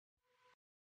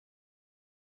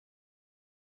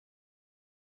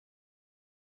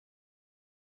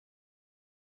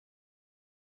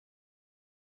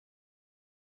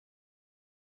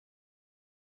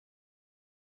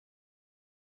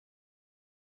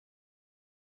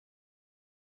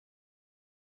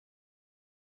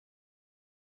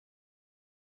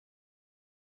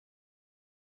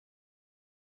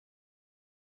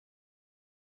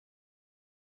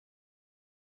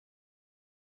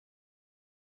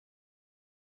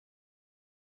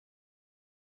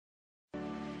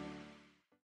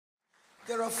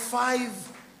There are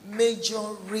 5 major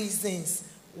reasons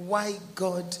why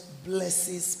God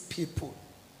blesses people.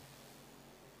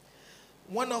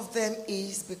 One of them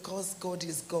is because God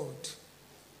is God.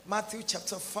 Matthew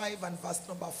chapter 5 and verse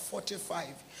number 45.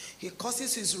 He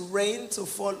causes his rain to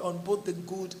fall on both the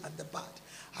good and the bad.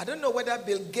 I don't know whether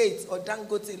Bill Gates or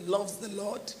Dangote loves the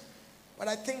Lord, but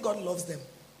I think God loves them.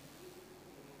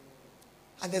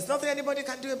 And there's nothing anybody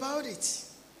can do about it.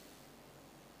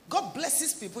 God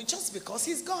blesses people just because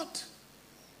he's God.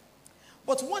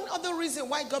 But one other reason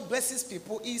why God blesses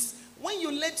people is when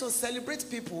you learn to celebrate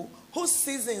people whose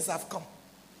seasons have come.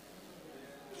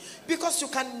 Because you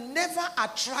can never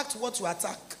attract what you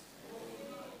attack.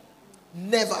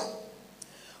 Never.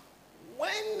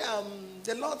 When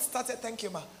the Lord started, thank you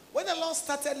ma, when the Lord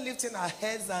started lifting our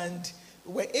heads and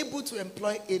we were able to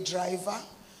employ a driver,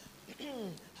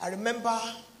 I remember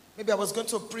maybe I was going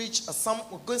to preach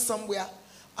going somewhere,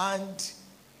 and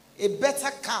a better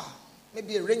car,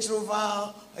 maybe a Range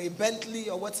Rover or a Bentley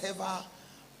or whatever,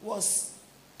 was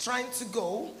trying to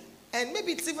go, and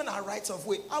maybe it's even our right of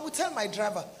way. I would tell my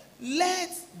driver,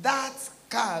 let that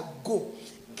car go.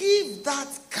 Give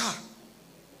that car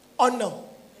honor.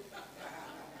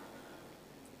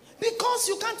 Because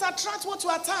you can't attract what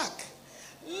you attack.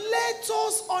 Let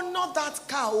us honor that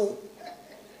car.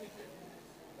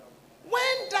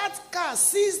 When that car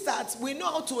sees that we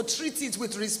know how to treat it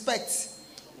with respect,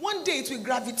 one day it will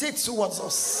gravitate towards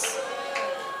us.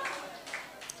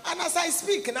 And as I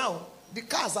speak now, the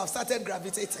cars have started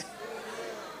gravitating.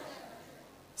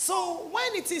 So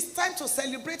when it is time to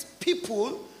celebrate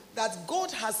people that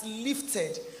God has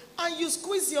lifted, and you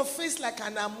squeeze your face like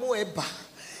an amoeba,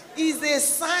 is a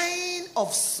sign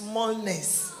of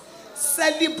smallness.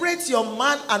 Celebrate your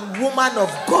man and woman of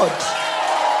God.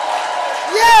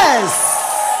 Yes.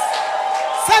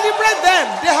 Celebrate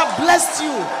them. They have blessed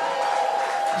you.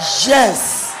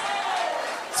 Yes.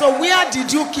 So where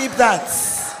did you keep that?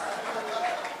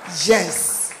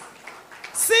 Yes.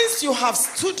 Since you have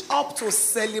stood up to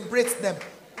celebrate them,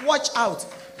 watch out.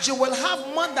 You will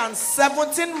have more than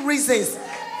 17 reasons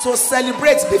to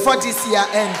celebrate before this year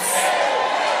ends.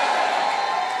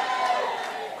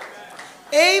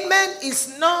 Amen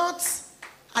is not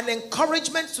an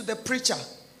encouragement to the preacher.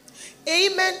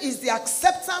 Amen is the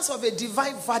acceptance of a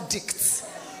divine verdict.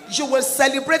 You will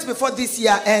celebrate before this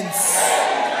year ends.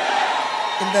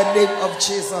 In the name of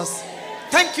Jesus.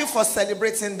 Thank you for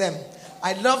celebrating them.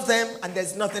 I love them and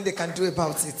there's nothing they can do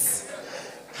about it.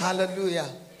 Hallelujah.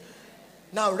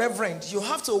 Now, Reverend, you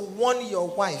have to warn your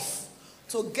wife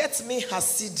to get me her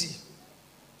CD.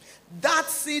 That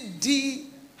CD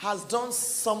has done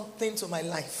something to my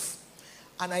life.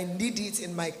 And I need it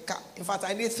in my car. In fact,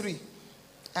 I need 3.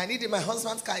 I need it in my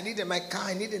husband's car. I need it in my car.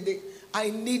 I need it.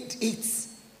 I need it.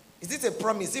 Is it a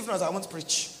promise? If not, I won't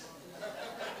preach.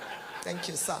 Thank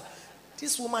you, sir.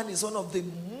 This woman is one of the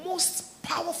most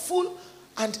powerful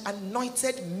and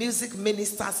anointed music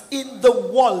ministers in the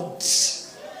world.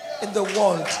 In the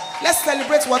world. Let's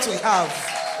celebrate what we have.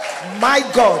 My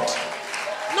God.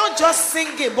 Not just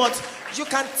singing, but you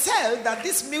can tell that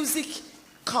this music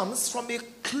comes from a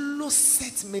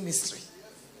closet ministry.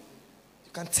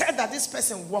 You can tell that this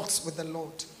person works with the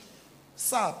Lord.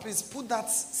 Sir, please put that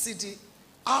CD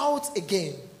out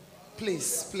again.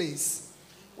 Please, please.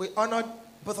 We honor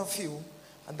both of you,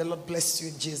 and the Lord bless you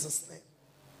in Jesus' name.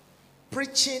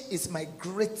 Preaching is my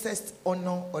greatest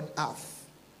honor on earth.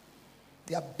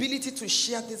 The ability to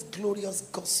share this glorious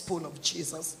gospel of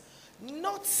Jesus,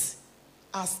 not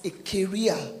as a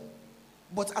career,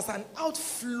 but as an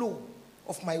outflow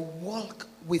of my walk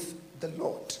with the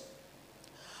Lord.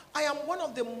 I am one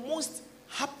of the most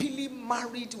happily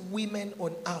married women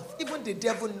on earth. Even the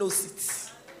devil knows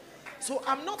it. So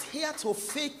I'm not here to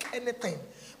fake anything.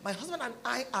 My husband and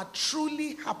I are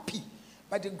truly happy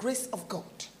by the grace of God.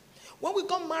 When we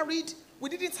got married, we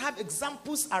didn't have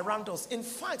examples around us. In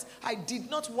fact, I did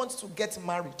not want to get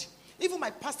married. Even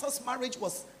my pastor's marriage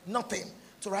was nothing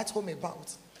to write home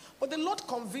about. But the Lord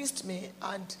convinced me,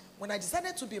 and when I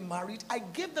decided to be married, I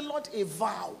gave the Lord a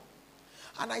vow.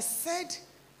 And I said,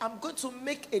 I'm going to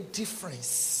make a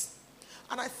difference.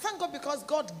 And I thank God because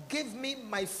God gave me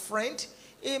my friend,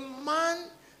 a man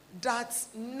that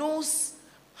knows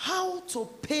how to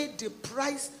pay the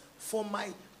price for my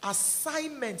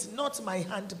assignment, not my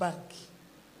handbag.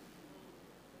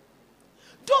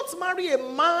 Don't marry a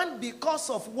man because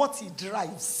of what he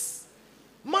drives.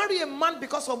 Marry a man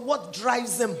because of what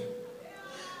drives him.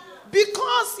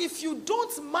 Because if you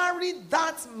don't marry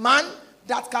that man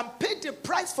that can pay the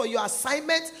price for your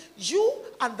assignment, you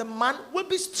and the man will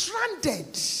be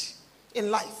stranded in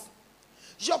life.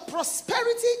 Your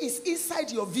prosperity is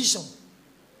inside your vision.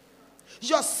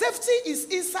 Your safety is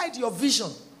inside your vision.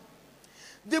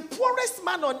 The poorest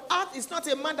man on earth is not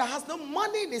a man that has no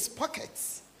money in his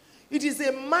pockets. It is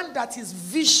a man that is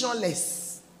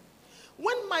visionless.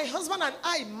 When my husband and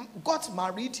I got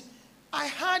married, I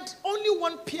had only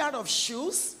one pair of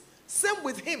shoes. Same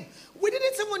with him. We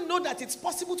didn't even know that it's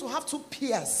possible to have 2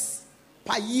 pairs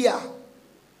per year.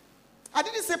 I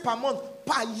didn't say per month,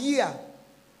 per year.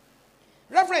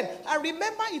 Reverend, I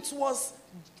remember it was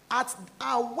at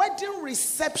our wedding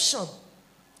reception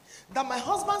that my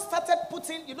husband started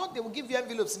putting, they will give you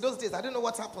envelopes in those days. I don't know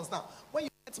what happens now. When you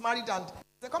get married and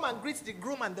they come and greet the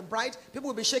groom and the bride, people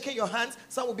will be shaking your hands.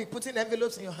 Some will be putting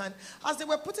envelopes in your hand. As they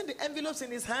were putting the envelopes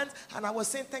in his hands, and I was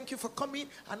saying, thank you for coming,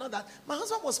 and all that, my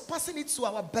husband was passing it to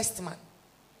our best man.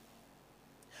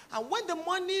 And when the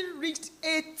money reached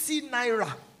 80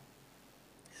 naira,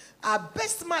 our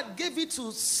best man gave it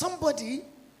to somebody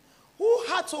who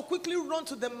had to quickly run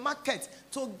to the market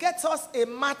to get us a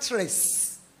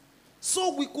mattress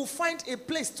so we could find a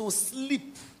place to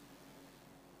sleep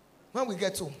when we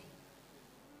get home.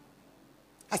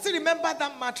 I still remember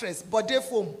that mattress, body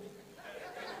foam,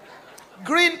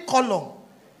 green color,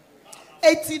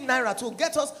 18 naira to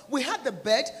get us. We had the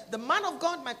bed. The man of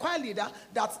God, my choir leader,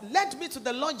 that led me to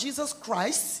the Lord Jesus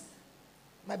Christ,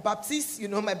 my Baptist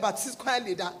choir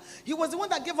leader, he was the one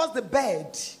that gave us the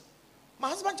bed. My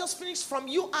husband just finished from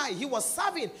UI. He was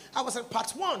serving. I was in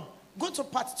part 1, going to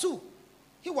part 2.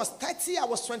 He was 30, I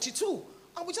was 22.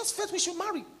 And we just felt we should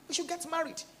marry. We should get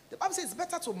married. The Bible says it's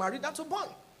better to marry than to burn.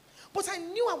 But I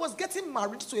knew I was getting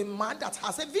married to a man that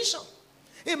has a vision.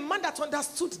 A man that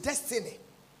understood destiny.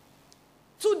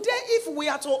 Today, if we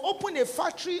are to open a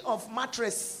factory of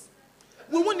mattress,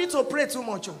 we won't need to pray too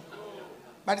much.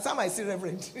 By the time I see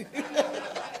Reverend, we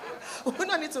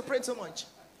don't need to pray too much.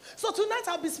 So tonight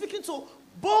I'll be speaking to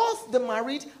both the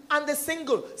married and the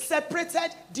single,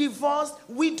 separated, divorced,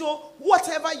 widow,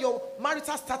 whatever your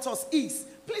marital status is.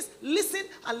 Please listen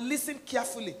and listen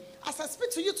carefully. As I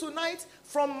speak to you tonight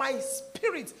from my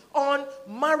spirit on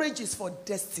marriages for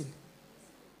destiny.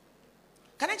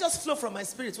 Can I just flow from my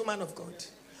spirit, woman of God?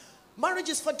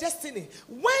 Marriages for destiny.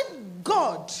 When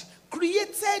God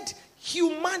created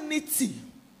humanity,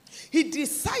 he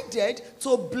decided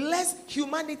to bless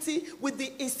humanity with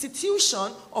the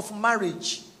institution of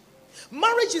marriage.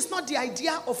 Marriage is not the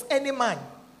idea of any man.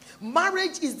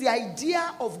 Marriage is the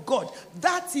idea of God.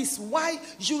 That is why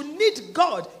you need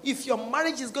God if your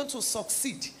marriage is going to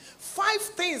succeed. 5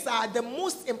 things are the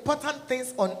most important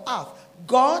things on earth.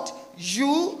 God,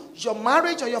 you, your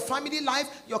marriage or your family life,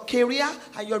 your career,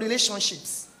 and your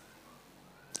relationships.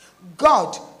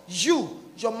 God, you,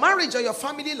 your marriage or your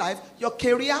family life, your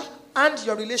career, and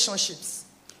your relationships.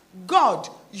 God,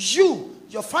 you,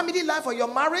 your family life or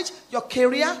your marriage, your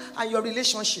career, and your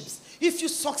relationships. If you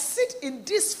succeed in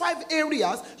these 5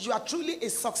 areas, you are truly a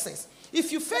success.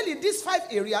 If you fail in these 5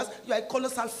 areas, you are a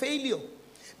colossal failure.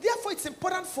 Therefore, it's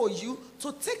important for you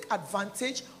to take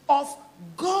advantage of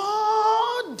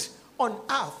God on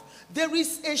earth. There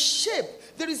is a shape,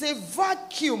 there is a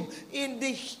vacuum in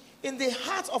the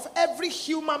heart of every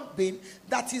human being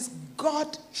that is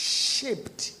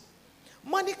God-shaped.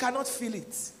 Money cannot fill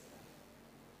it.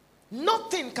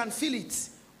 Nothing can fill it.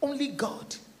 Only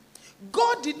God.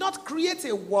 God did not create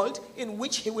a world in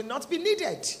which he will not be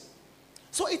needed.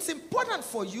 So it's important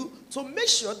for you to make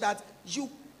sure that you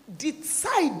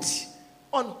decide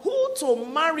on who to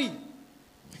marry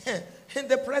in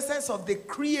the presence of the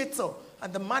creator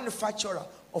and the manufacturer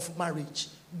of marriage,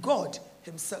 God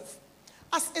himself.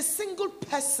 As a single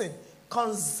person,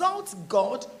 consult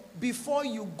God before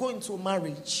you go into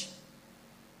marriage.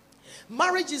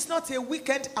 Marriage is not a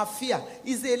weekend affair.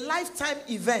 It's a lifetime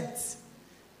event.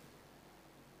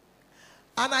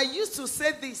 And I used to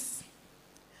say this.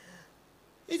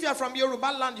 If you are from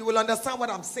Yoruba land, you will understand what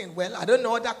I'm saying. Well, I don't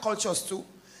know other cultures too.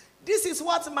 This is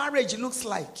what marriage looks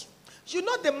like. You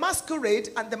know the masquerade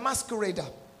and the masquerader.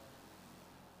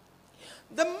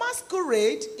 The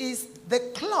masquerade is the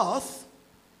cloth.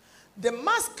 The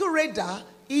masquerader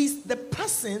is the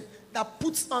person that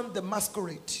puts on the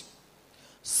masquerade.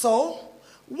 So,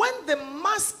 when the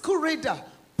masquerader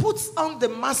puts on the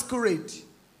masquerade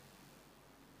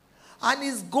and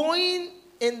is going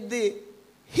in the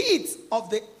heat of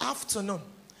the afternoon,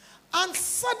 and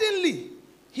suddenly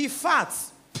he farts,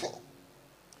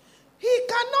 he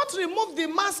cannot remove the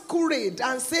masquerade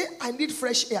and say, I need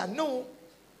fresh air. No.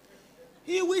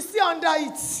 He will stay under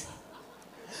it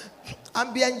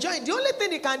and be enjoying. The only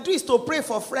thing he can do is to pray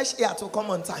for fresh air to come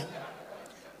on time.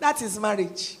 That is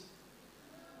marriage.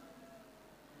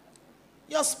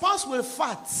 Your spouse will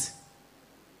fart.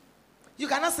 You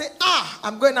cannot say,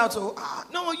 I'm going out to,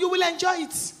 no, you will enjoy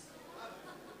it.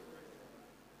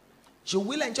 You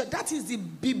will enjoy. That is the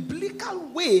biblical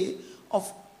way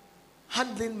of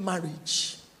handling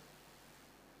marriage.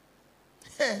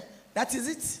 That is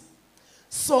it.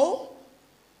 So,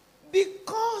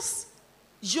 because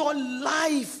your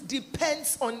life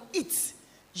depends on it,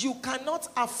 you cannot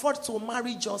afford to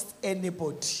marry just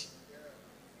anybody.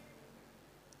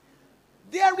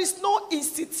 There is no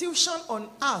institution on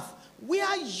earth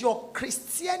where your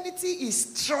Christianity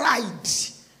is tried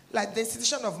like the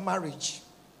institution of marriage.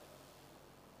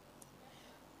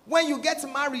 When you get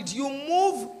married, you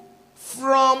move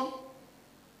from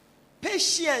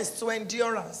patience to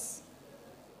endurance.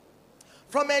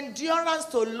 From endurance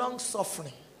to long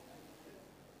suffering.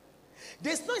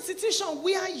 There's no institution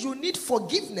where you need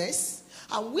forgiveness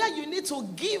and where you need to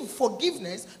give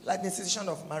forgiveness like the institution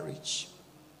of marriage.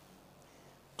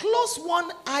 Close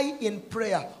one eye in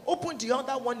prayer. Open the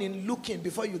other one in looking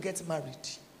before you get married.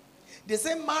 They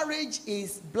say marriage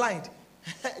is blind.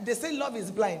 They say love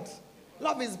is blind.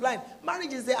 Love is blind.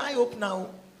 Marriage is the eye opener.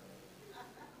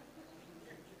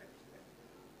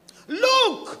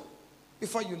 Look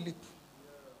before you leap.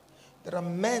 There are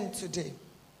men today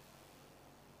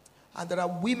and there are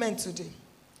women today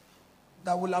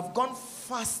that will have gone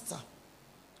faster,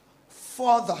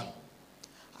 further,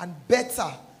 and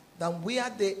better than where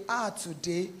they are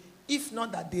today, if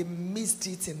not that they missed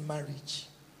it in marriage.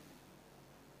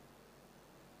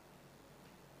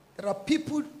 There are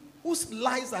people whose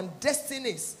lives and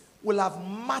destinies will have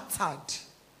mattered,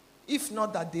 if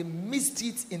not that they missed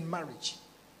it in marriage.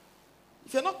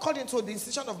 If you're not called into the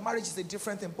institution of marriage, is a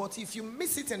different thing. But if you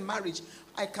miss it in marriage,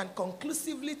 I can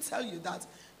conclusively tell you that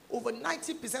over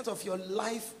 90% of your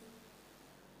life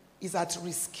is at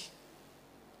risk.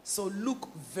 So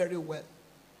look very well.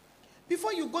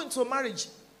 Before you go into a marriage,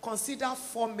 consider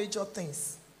 4 major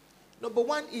things. Number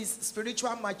 1 is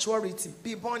spiritual maturity.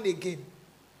 Be born again.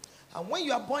 And when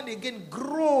you are born again,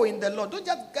 grow in the Lord. Don't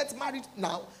just get married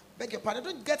now. Beg your pardon.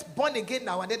 Don't get born again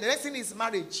now. And then the next thing is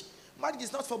marriage. Marriage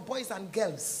is not for boys and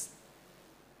girls.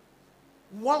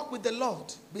 Walk with the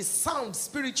Lord. Be sound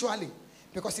spiritually.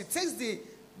 Because it takes the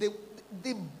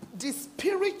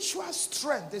spiritual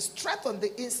strength, the strength on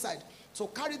the inside, to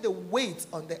carry the weight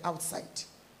on the outside.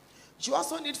 You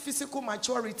also need physical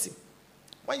maturity.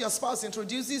 When your spouse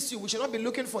introduces you, we should not be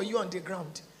looking for you on the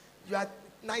ground. You are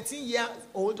 19 years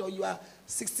old, or you are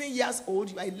 16 years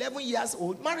old, you are 11 years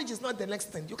old. Marriage is not the next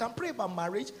thing. You can pray about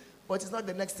marriage, but it's not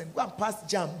the next thing. Go and pass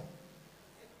jam.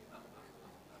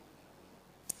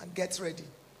 And get ready.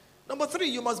 Number 3,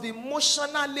 you must be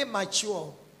emotionally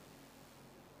mature.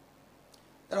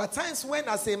 There are times when,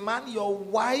 as a man, your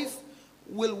wife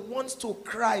will want to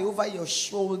cry over your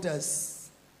shoulders.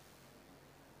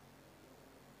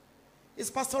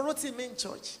 Is Pastor Roti in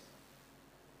church?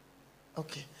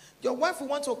 Okay. Your wife will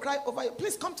want to cry over you.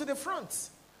 Please come to the front.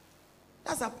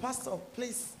 That's our pastor.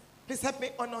 Please help me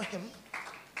honor him.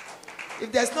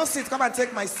 If there's no seat, come and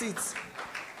take my seat.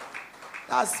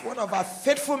 That's one of our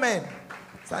faithful men.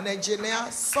 He's an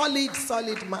engineer,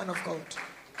 solid man of God.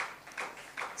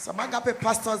 Some Agape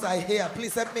pastors are here.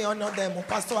 Please help me honor them. Oh,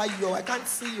 Pastor Ayo, I can't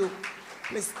see you.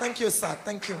 Please, thank you, sir.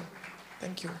 Thank you.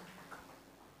 Thank you.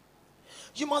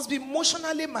 You must be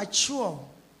emotionally mature.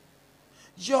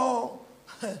 Your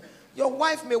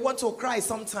wife may want to cry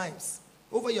sometimes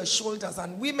over your shoulders.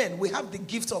 And women, we have the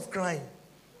gift of crying.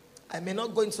 I may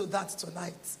not go into that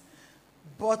tonight.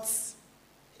 But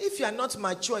if you are not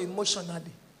mature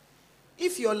emotionally,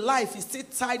 if your life is still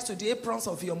tied to the aprons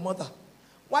of your mother,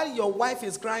 while your wife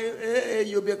is crying,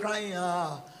 you'll be crying,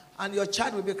 and your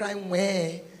child will be crying,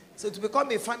 weh. So it will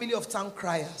become a family of town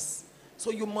criers.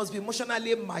 So you must be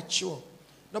emotionally mature.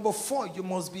 Number 4, you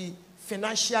must be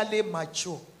financially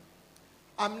mature.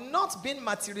 I'm not being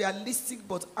materialistic,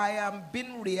 but I am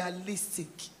being realistic.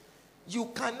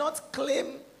 You cannot claim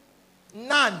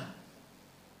none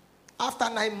after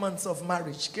 9 months of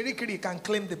marriage. Kiri can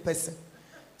claim the person.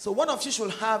 So one of you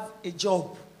should have a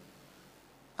job.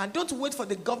 And don't wait for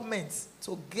the government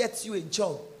to get you a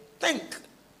job. Think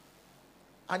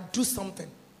and do something.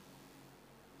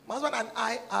 My husband and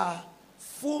I are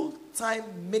full-time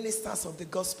ministers of the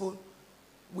gospel.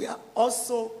 We are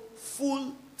also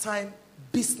full-time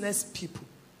business people.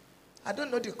 I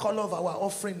don't know the color of our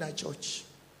offering at church.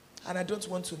 And I don't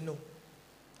want to know.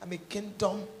 I'm a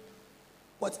kingdom,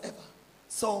 whatever.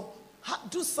 So,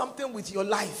 do something with your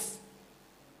life.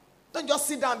 Don't just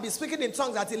sit down and be speaking in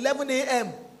tongues at 11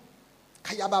 a.m.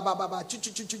 The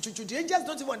angels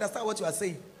don't even understand what you are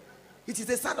saying. It is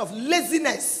a sign of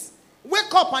laziness.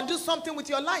 Wake up and do something with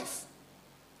your life.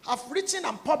 I've written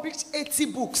and published 80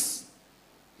 books.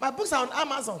 My books are on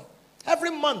Amazon.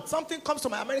 Every month, something comes to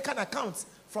my American account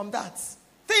from that.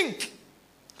 Think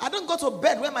I don't go to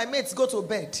bed when my mates go to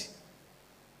bed.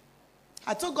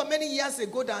 I told God many years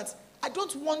ago that I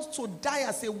don't want to die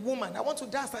as a woman. I want to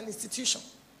die as an institution.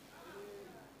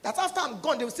 That after I'm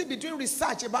gone, they will still be doing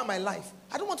research about my life.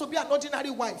 I don't want to be an ordinary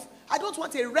wife. I don't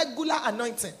want a regular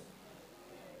anointing.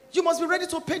 You must be ready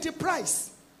to pay the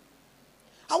price.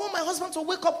 I want my husband to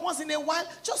wake up once in a while,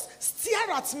 just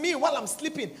stare at me while I'm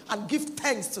sleeping and give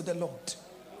thanks to the Lord.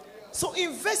 So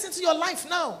invest into your life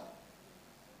now.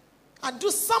 And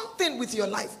do something with your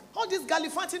life. All this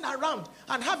gallivanting around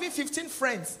and having 15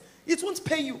 friends, it won't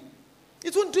pay you.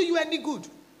 It won't do you any good.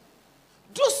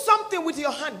 Do something with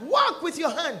your hand. Work with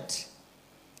your hand.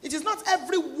 It is not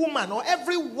every woman or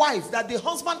every wife that the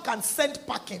husband can send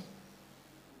packing.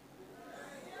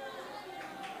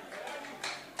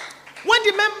 When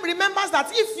the man remembers that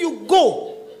if you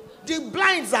go, the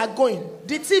blinds are going,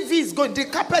 the TV is going, the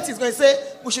carpet is going to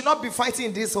say, we should not be fighting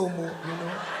in this home, you know.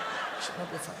 We should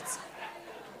not be fighting.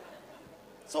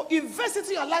 So invest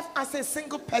into your life as a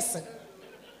single person.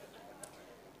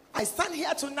 I stand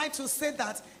here tonight to say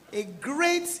that a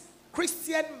great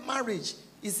Christian marriage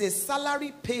is a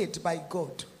salary paid by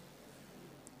God.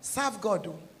 Serve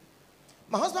God.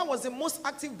 My husband was the most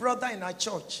active brother in our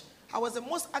church. I was the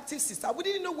most active sister. We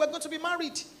didn't know we were going to be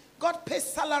married. God pays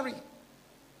salary.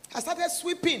 I started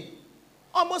sweeping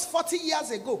almost 40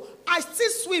 years ago. I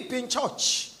still sweep in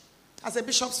church as a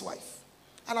bishop's wife.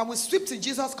 And I will sweep till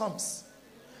Jesus comes.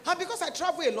 And because I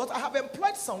travel a lot, I have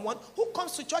employed someone who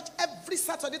comes to church every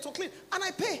Saturday to clean. And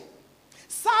I pay.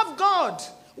 Serve God.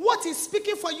 What is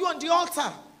speaking for you on the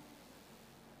altar?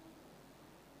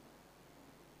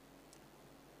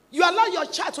 You allow your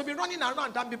child to be running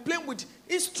around and be playing with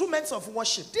instruments of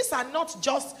worship. These are not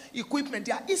just equipment.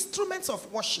 They are instruments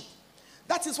of worship.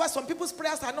 That is why some people's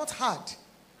prayers are not heard.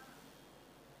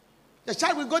 The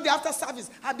child will go there after service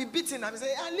and be beaten and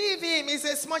say, leave him. He's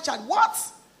a small child. What?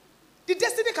 The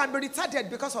destiny can be retarded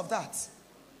because of that.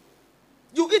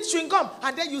 You eat chewing gum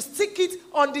and then you stick it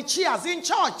on the chairs in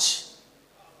church.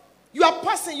 You are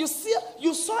passing, you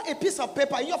saw a piece of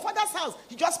paper in your father's house.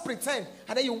 You just pretend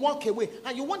and then you walk away.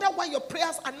 And you wonder why your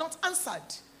prayers are not answered.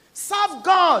 Serve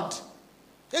God.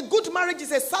 A good marriage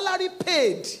is a salary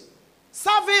paid.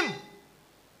 Serve Him.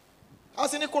 I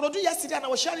was in Ikorodu yesterday and I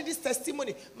was sharing this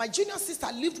testimony. My junior sister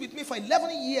lived with me for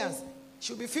 11 years.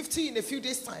 She'll be 50 in a few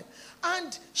days' time.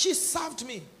 And she served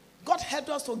me. God helped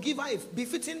us to give her a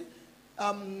befitting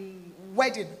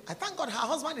wedding. I thank God her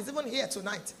husband is even here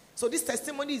tonight. So this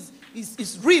testimony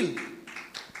is real.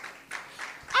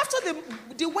 After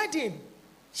the wedding,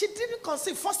 she didn't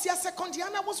conceive first year, second year.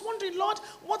 And I was wondering, Lord,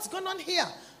 what's going on here?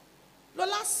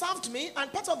 Lola served me,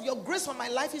 and part of your grace for my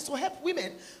life is to help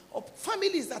women or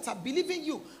families that are believing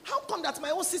you. How come that my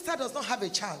own sister does not have a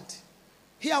child?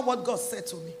 Hear what God said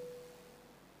to me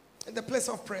in the place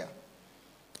of prayer.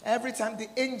 Every time the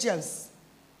angels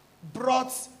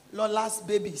brought Lola's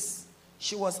babies,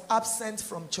 she was absent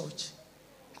from church.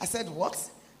 I said, what?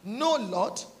 No,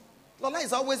 Lord. Lola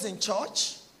is always in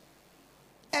church.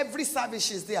 Every service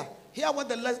she's there. Hear what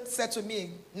the Lord said to me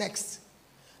next.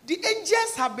 The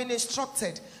angels have been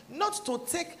instructed not to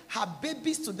take her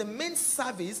babies to the main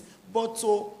service, but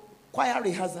to choir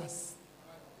rehearsals.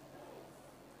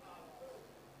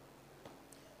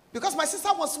 Because my sister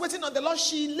was waiting on the Lord,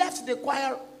 she left the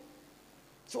choir.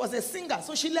 She was a singer,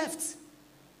 so she left.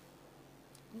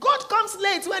 God comes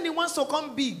late when He wants to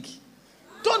come big.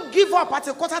 Don't give up at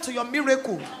a quarter to your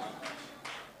miracle.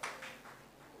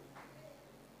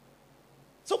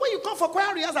 So when you come for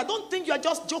choir rehearsal, don't think you're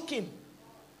just joking.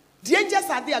 The angels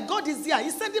are there. God is there.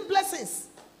 He's sending blessings.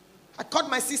 I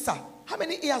called my sister. How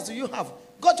many ears do you have?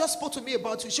 God just spoke to me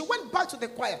about you. She went back to the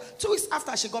choir 2 weeks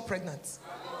after she got pregnant.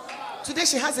 Today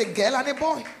she has a girl and a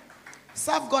boy.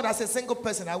 Serve God as a single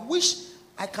person. I wish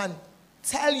I can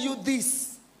tell you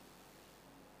this.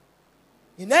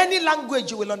 In any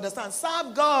language you will understand.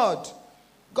 Serve God.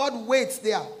 God waits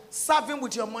there. Serve Him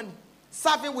with your money.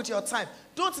 Serve Him with your time.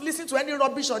 Don't listen to any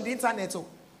rubbish on the internet. Oh.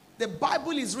 The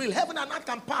Bible is real. Heaven and earth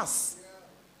can pass.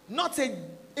 Not a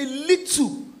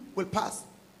little will pass.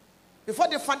 Before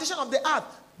the foundation of the earth,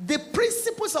 the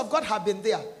principles of God have been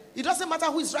there. It doesn't matter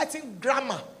who is writing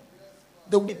grammar.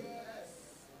 The wind.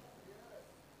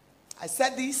 I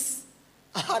said this,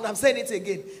 and I'm saying it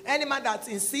again. Any man that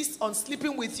insists on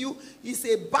sleeping with you is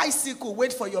a bicycle.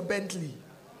 Wait for your Bentley.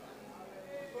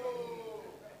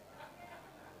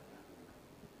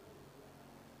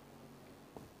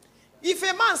 If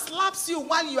a man slaps you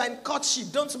while you are in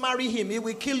courtship, don't marry him. He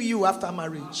will kill you after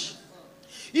marriage.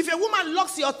 If a woman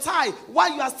locks your tie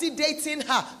while you are still dating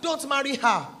her, don't marry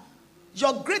her.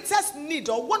 Your greatest need,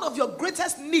 or one of your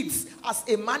greatest needs as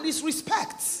a man, is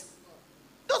respect.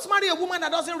 Don't marry a woman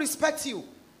that doesn't respect you.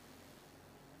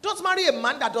 Don't marry a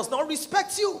man that does not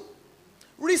respect you.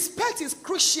 Respect is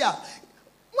crucial.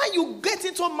 When you get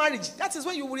into marriage, that is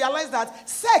when you realize that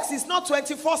sex is not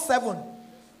 24/7.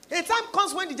 A time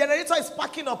comes when the generator is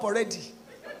packing up already.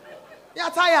 You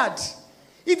are tired.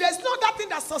 If there's not that thing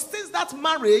that sustains that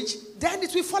marriage, then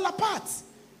it will fall apart.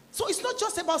 So it's not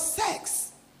just about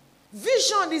sex.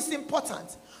 Vision is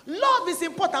important. Love is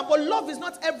important, but love is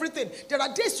not everything. There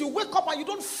are days you wake up and you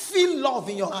don't feel love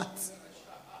in your heart.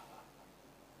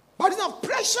 But it's not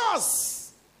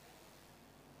precious.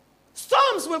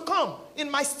 Storms will come. In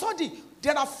my study,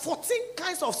 there are 14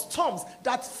 kinds of storms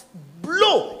that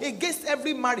blow against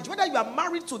every marriage. Whether you are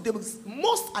married to the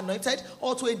most anointed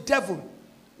or to a devil.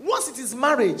 Once it is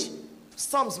marriage,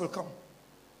 storms will come.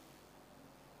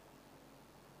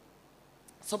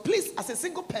 So please, as a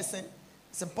single person,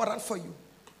 it's important for you.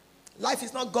 Life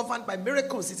is not governed by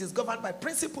miracles. It is governed by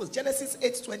principles. Genesis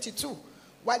 8:22.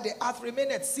 While the earth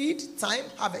remaineth, seed, time,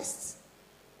 harvest.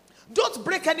 Don't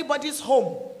break anybody's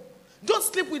home. Don't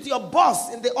sleep with your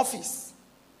boss in the office.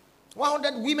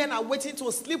 100 women are waiting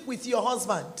to sleep with your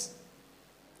husband.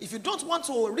 If you don't want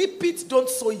to repeat, don't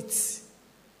sow it.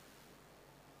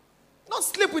 Don't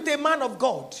sleep with a man of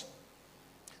God.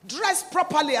 Dress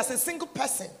properly as a single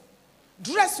person.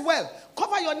 Dress well.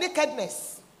 Cover your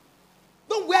nakedness.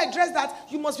 Don't wear a dress that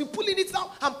you must be pulling it down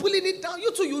and pulling it down.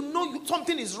 You too, you know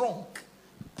something is wrong.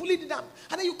 Pulling it down.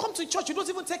 And then you come to church, you don't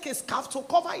even take a scarf to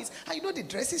cover it. And you know the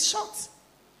dress is short.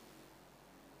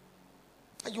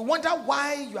 And you wonder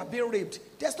why you are being raped.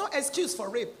 There's no excuse for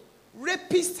rape.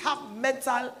 Rapists have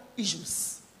mental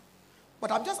issues.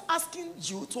 But I'm just asking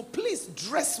you to please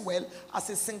dress well as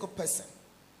a single person.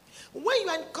 When you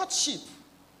are in courtship,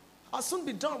 I'll soon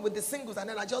be done with the singles and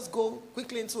then I just go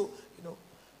quickly into,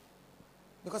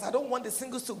 because I don't want the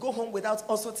singles to go home without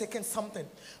also taking something.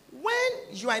 When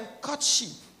you are in courtship,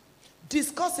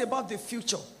 discuss about the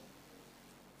future.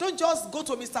 Don't just go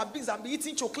to Mr. Biggs and be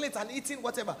eating chocolate and eating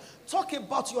whatever. Talk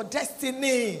about your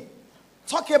destiny.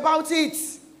 Talk about it.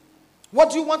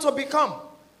 What do you want to become?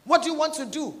 What do you want to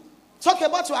do? Talk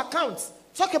about your accounts.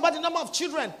 Talk about the number of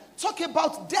children. Talk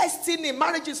about destiny.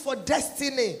 Marriage is for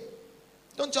destiny.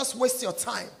 Don't just waste your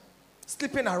time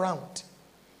sleeping around.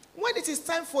 When it is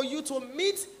time for you to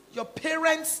meet your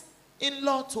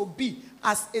parents-in-law to be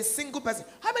as a single person.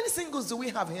 How many singles do we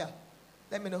have here?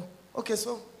 Let me know. Okay,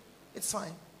 so it's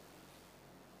fine.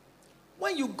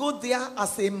 When you go there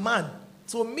as a man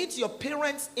to meet your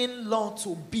parents-in-law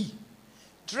to be,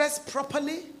 dress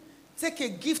properly, take a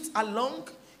gift along.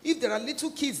 If there are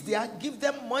little kids there, give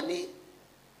them money.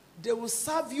 They will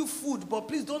serve you food, but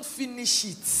please don't finish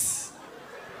it.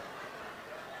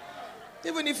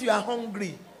 Even if you are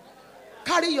hungry,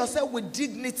 carry yourself with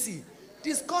dignity.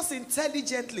 Discuss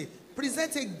intelligently.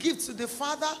 Present a gift to the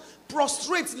father.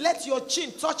 Prostrate. Let your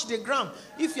chin touch the ground.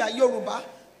 If you are Yoruba,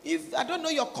 if I don't know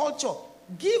your culture,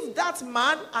 give that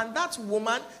man and that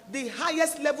woman the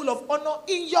highest level of honor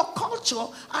in your culture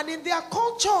and in their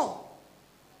culture.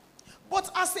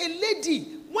 But as a lady,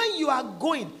 when you are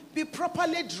going, be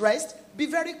properly dressed, be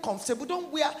very comfortable.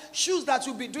 Don't wear shoes that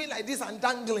you'll be doing like this and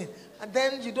dangling. And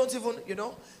then you don't even,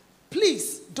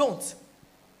 Please, don't.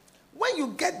 When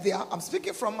you get there, I'm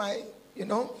speaking from my,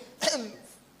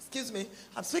 excuse me,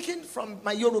 I'm speaking from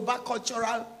my Yoruba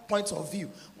cultural point of view.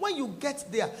 When you get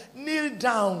there, kneel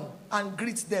down and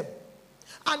greet them.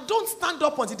 And don't stand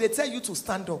up until they tell you to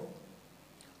stand up.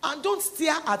 And don't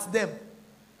stare at them.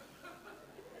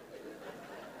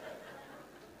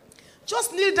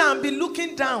 Just kneel down and be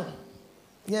looking down.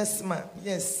 Yes, ma'am.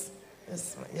 Yes.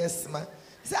 Yes, ma'am. Yes, ma'am.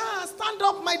 Say, stand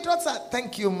up, my daughter.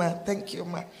 Thank you, ma'am. Thank you,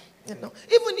 ma'am. Even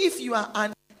if you are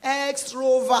an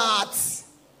extrovert,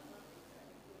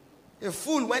 a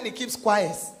fool when he keeps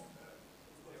quiet.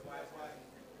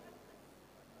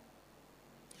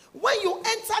 When you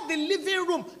enter the living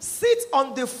room, sit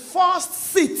on the first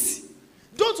seat.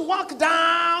 Don't walk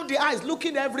down the aisles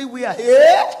looking everywhere.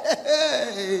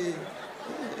 Hey.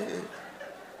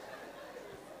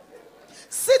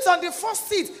 Sit on the first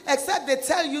seat except they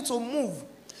tell you to move.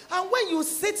 And when you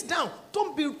sit down,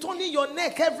 don't be turning your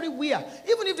neck everywhere.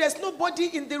 Even if there's nobody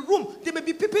in the room, they may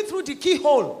be peeping through the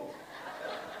keyhole.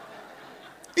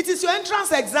 It is your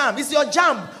entrance exam. It's your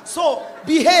jam. So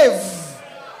behave.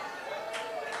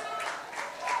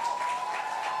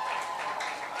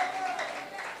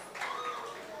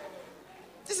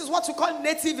 This is what we call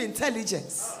native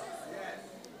intelligence.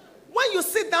 When you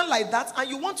sit down like that and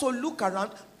you want to look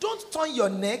around, don't turn your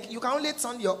neck. You can only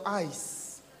turn your eyes.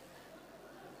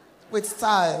 With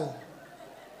style.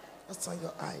 Just turn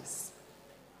your eyes.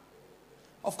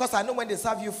 Of course, I know when they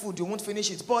serve you food, you won't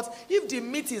finish it. But if the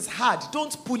meat is hard,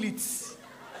 don't pull it.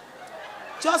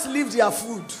 Just leave their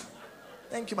food.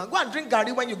 Thank you, man. Go and drink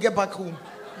garri when you get back home.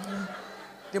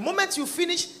 The moment you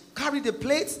finish, carry the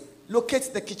plate,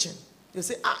 locate the kitchen. You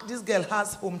say, this girl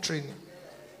has home training.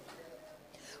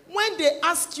 When they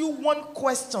ask you one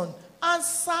question,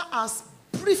 answer as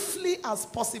briefly as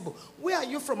possible. Where are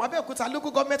you from? Abeokuta,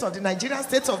 local government of the Nigerian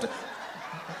state of the...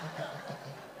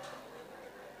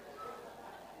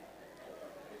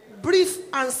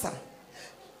 Brief answer.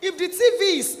 If the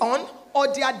TV is on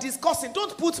or they are discussing,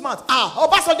 don't put mouth.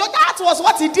 Obasanjo, that was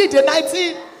what he did in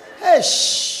 19... Hey,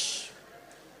 shh.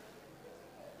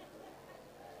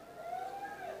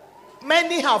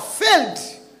 Many have failed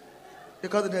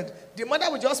because the mother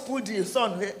will just pull the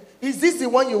son. Is this the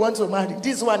one you want to marry?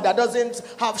 This one that doesn't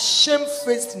have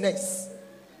shamefacedness.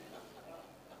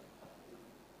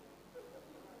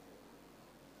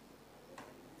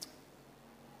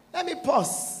 Let me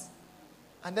pause.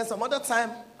 And then some other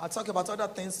time, I'll talk about other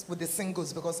things with the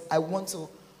singles because I want to.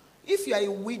 If you are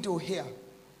a widow here,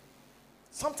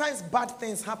 sometimes bad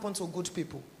things happen to good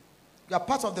people. You are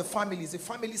part of the family. It's a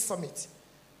family summit.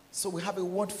 So we have a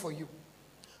word for you.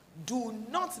 Do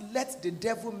not let the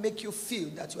devil make you feel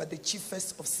that you are the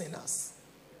chiefest of sinners.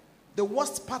 The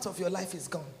worst part of your life is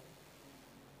gone.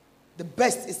 The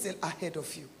best is still ahead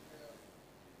of you.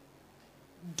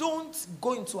 Don't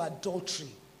go into adultery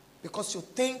because you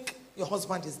think your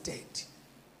husband is dead.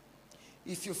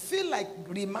 If you feel like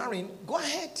remarrying, go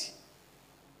ahead.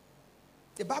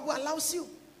 The Bible allows you.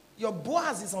 Your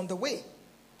Boaz is on the way.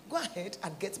 Go ahead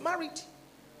and get married.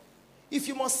 If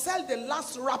you must sell the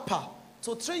last wrapper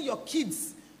to train your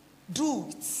kids, do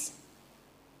it.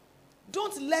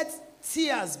 Don't let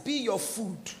tears be your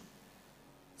food.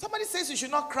 Somebody says you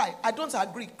should not cry. I don't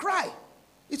agree. Cry.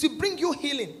 It will bring you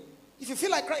healing. If you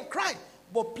feel like crying, cry.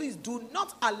 But please do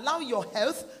not allow your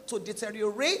health to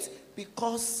deteriorate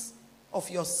because of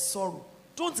your sorrow.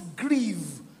 Don't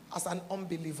grieve as an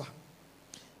unbeliever.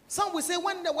 Some will say,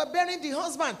 when they were burying the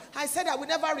husband, I said I will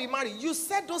never remarry. You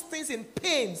said those things in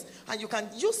pains, and you can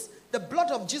use the blood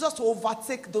of Jesus to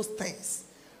overtake those things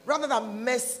rather than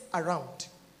mess around.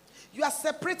 You are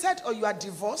separated or you are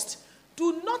divorced.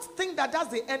 Do not think that that's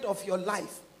the end of your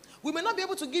life. We may not be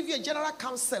able to give you a general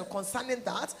counsel concerning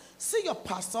that. See your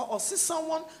pastor or see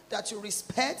someone that you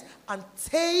respect and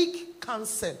take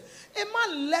counsel. A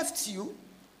man left you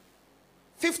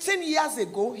 15 years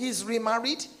ago. He's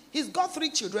remarried. He's got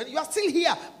 3 children. You are still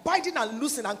here, biting and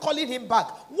loosing and calling him back.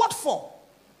 What for?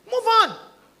 Move on.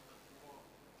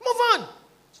 Move on.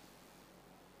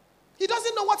 He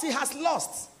doesn't know what he has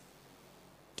lost.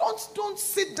 Don't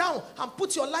sit down and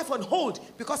put your life on hold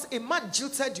because a man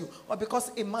jilted you or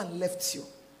because a man left you.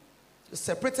 You're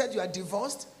separated, you are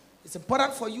divorced. It's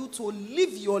important for you to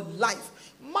live your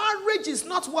life. Marriage is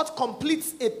not what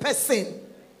completes a person.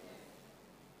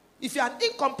 If you're an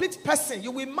incomplete person,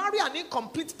 you will marry an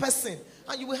incomplete person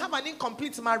and you will have an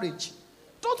incomplete marriage.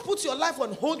 Don't put your life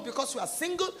on hold because you are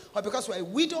single or because you are a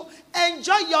widow.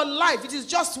 Enjoy your life. It is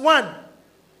just one.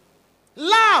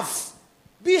 Laugh.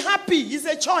 Be happy. It's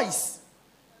a choice.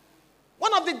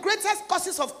 One of the greatest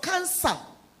causes of cancer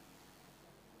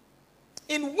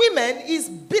in women is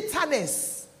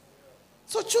bitterness.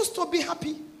 So choose to be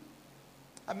happy.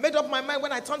 I made up my mind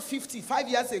when I turned 50 5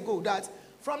 years ago that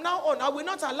from now on, I will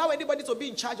not allow anybody to be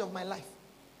in charge of my life.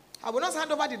 I will not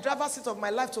hand over the driver's seat of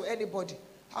my life to anybody.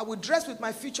 I will dress with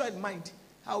my future in mind.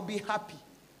 I will be happy.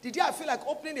 The day I feel like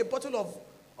opening a bottle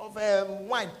of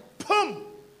wine, boom,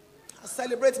 I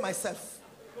celebrate myself.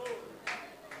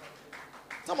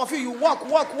 Some of you walk.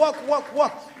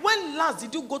 When last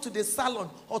did you go to the salon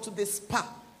or to the spa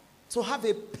to have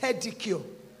a pedicure?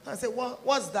 I say,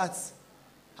 what's that?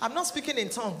 I'm not speaking in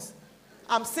tongues.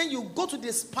 I'm saying you go to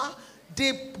the spa,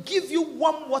 they give you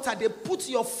warm water, they put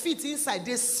your feet inside,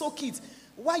 they soak it.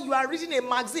 While you are reading a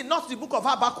magazine, not the book of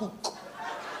Habakkuk.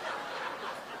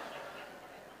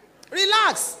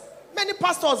 Relax. Many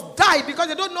pastors die because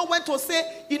they don't know when to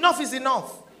say enough is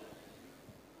enough.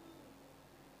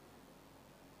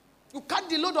 You cut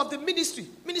the load of the ministry.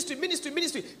 This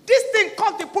thing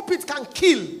called the pulpit can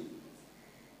kill.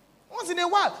 Once in a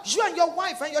while, you and your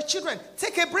wife and your children,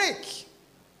 take a break.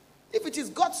 If it is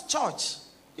God's church,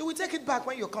 you will take it back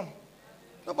when you come.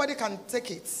 Nobody can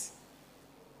take it.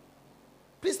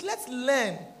 Please, let's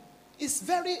learn. It's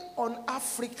very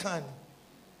un-African.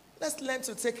 Let's learn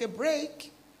to take a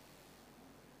break.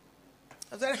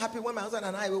 I was very happy when my husband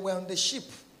and I were on the ship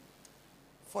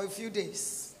for a few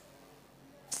days.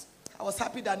 I was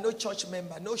happy that no church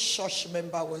member, no church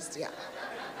member was there.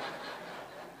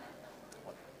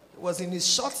 He was in his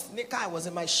short knicker. I was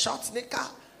in my short knicker.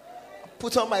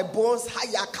 put on my bones,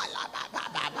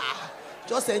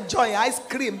 just enjoy ice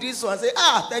cream. This one say,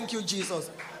 thank you, Jesus.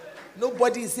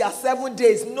 Nobody is here 7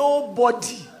 days.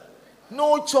 Nobody.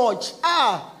 No church.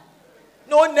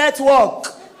 No network.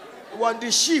 On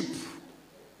the sheep.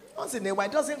 Once in a while,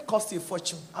 it doesn't cost a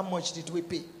fortune. How much did we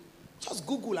pay? Just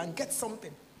Google and get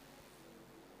something.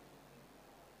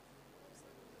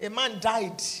 A man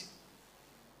died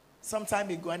some time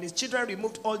ago, and his children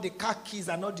removed all the car keys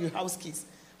and all the house keys,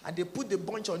 and they put the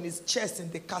bunch on his chest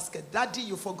in the casket. Daddy,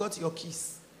 you forgot your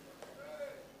keys.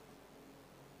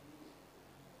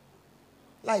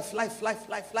 Life.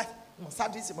 You must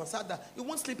have this, you must have that. You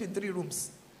won't sleep in 3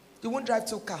 rooms. You won't drive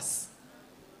 2 cars.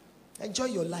 Enjoy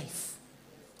your life.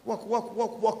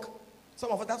 Walk.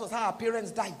 Some of us, that was how our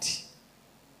parents died.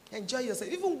 Enjoy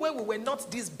yourself. Even when we were not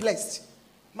this blessed.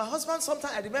 My husband,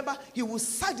 sometimes I remember, he would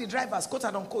sack the drivers, quote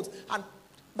and unquote, and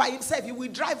by himself, he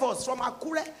would drive us from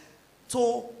Akure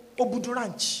to Obudu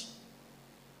Ranch.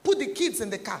 Put the kids in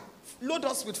the car, load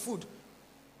us with food.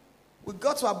 We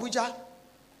got to Abuja,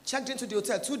 checked into the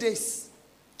hotel, 2 days.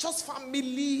 Just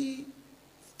family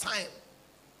time.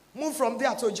 Move from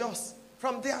there to Jos.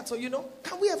 From there to,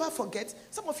 can we ever forget?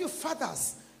 Some of you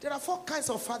fathers, there are 4 kinds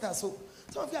of fathers. So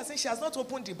some of you are saying she has not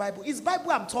opened the Bible. It's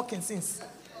Bible I'm talking since.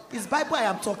 It's Bible I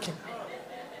am talking.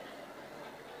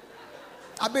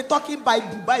 I've been talking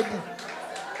Bible.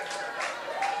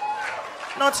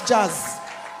 Not jazz.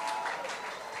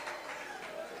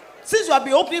 Since you have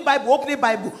been opening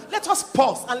Bible, let us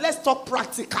pause and let's talk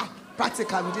practical.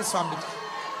 Practical with this family.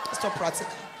 Let's talk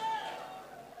practical.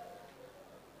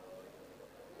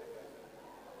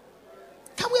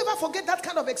 Can we ever forget that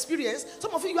kind of experience?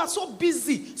 Some of you are so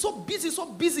busy,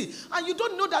 and you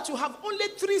don't know that you have only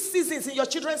 3 seasons in your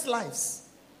children's lives.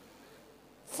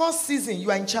 First season,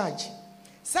 you are in charge.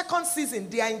 Second season,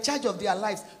 they are in charge of their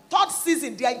lives. Third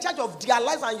season, they are in charge of their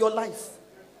lives and your life.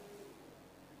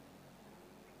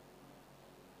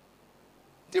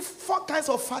 The 4 kinds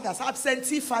of fathers,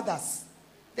 absentee fathers.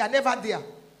 They are never there.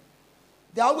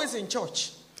 They are always in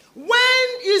church. When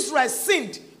Israel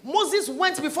sinned, Moses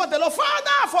went before the Lord.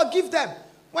 Father, forgive them.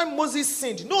 When Moses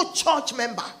sinned, no church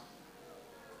member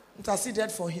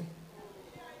interceded for him.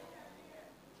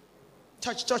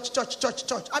 Church.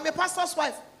 I'm a pastor's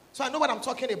wife, so I know what I'm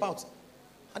talking about.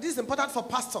 And this is important for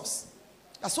pastors.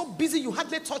 You're so busy you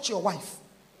hardly touch your wife.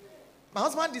 My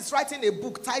husband is writing a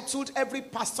book titled Every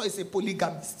Pastor is a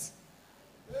Polygamist.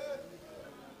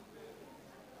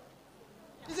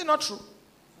 Is it not true?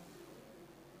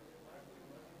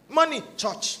 Money,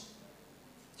 church.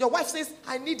 Your wife says,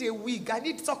 I need a wig. I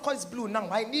need turquoise blue now.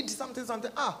 I need something.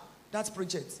 That's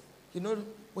project.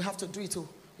 We have to do it too.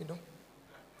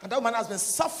 And that woman has been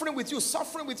suffering with you.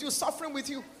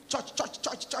 Church.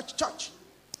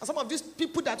 And some of these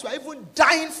people that you are even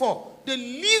dying for, they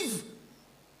leave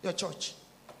your church.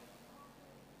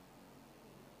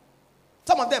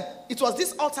 Some of them, it was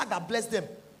this altar that blessed them.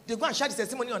 They go and share the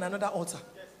testimony on another altar.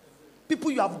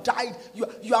 People you have died,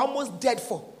 you are almost dead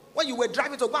for. When you were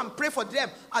driving to go and pray for them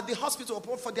at the hospital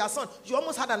for their son, you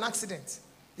almost had an accident.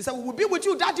 He said, we will be with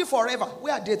you, Daddy, forever.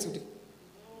 Where are they today?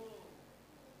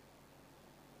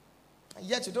 And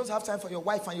yet you don't have time for your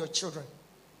wife and your children.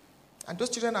 And those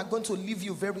children are going to leave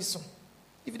you very soon.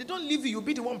 If they don't leave you, you'll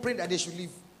be the one praying that they should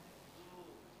leave.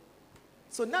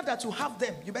 So now that you have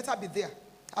them, you better be there.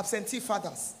 Absentee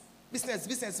fathers. Business.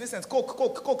 Coke,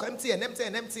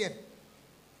 MTN.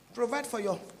 Provide for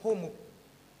your home.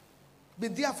 Be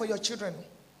there for your children.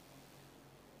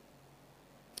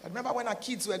 I remember when our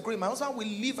kids were growing, my husband will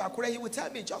leave Akure. He would tell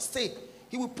me, just stay.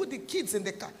 He would put the kids in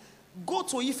the car. Go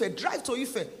to Ife, drive to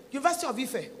Ife, University of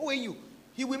Ife, OAU.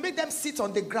 He will make them sit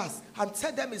on the grass and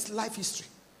tell them his life history.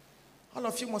 All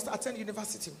of you must attend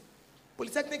university.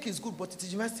 Polytechnic is good, but it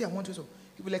is university I want you to.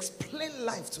 He will explain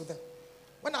life to them.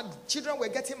 When our children were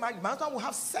getting married, my husband will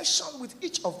have sessions with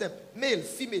each of them, male,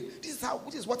 female. This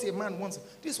is what a man wants.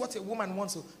 This is what a woman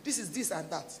wants. This is this and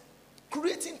that.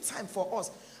 Creating time for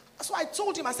us. So I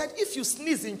told him, I said, if you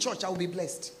sneeze in church, I will be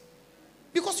blessed.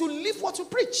 Because you live what you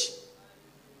preach.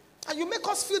 And you make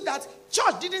us feel that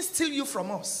church didn't steal you from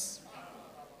us.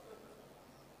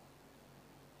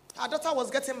 Our daughter was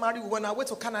getting married when I went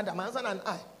to Canada, my husband and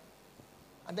I.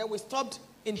 And then we stopped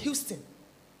in Houston.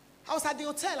 I was at the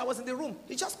hotel. I was in the room.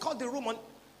 He just called the room on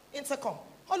intercom.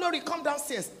 Oh, Lori, come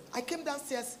downstairs. I came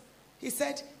downstairs. He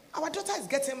said, our daughter is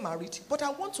getting married, but I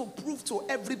want to prove to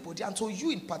everybody, and to you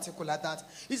in particular, that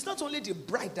it's not only the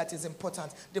bride that is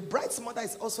important. The bride's mother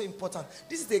is also important.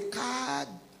 This is a car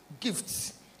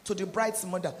gift to the bride's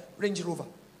mother, Range Rover.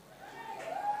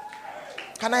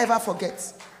 Can I ever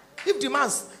forget? If the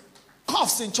man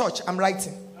coughs in church, I'm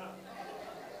writing.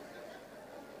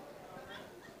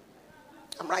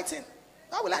 I'm writing.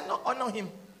 Why will I not honor him?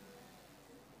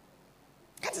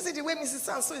 Can't you see the way Mrs.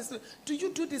 Sanso is doing? Do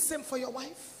you do the same for your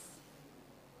wife?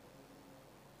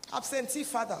 Absentee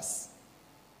fathers.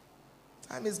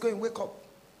 Time is going, wake up.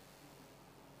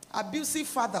 Abusive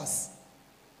fathers.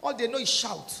 All they know is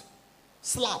shout,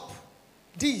 slap,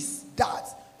 this, that.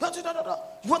 Don't you know?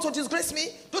 You want to disgrace me?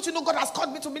 Don't you know God has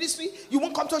called me to ministry? You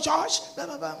won't come to church? Blah,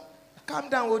 blah, blah. Calm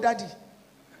down, oh daddy.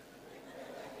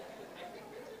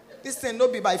 This thing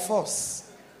not be by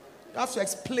force. You have to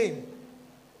explain.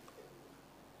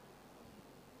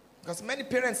 Because many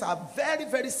parents are very,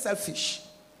 very selfish.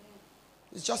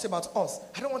 It's just about us.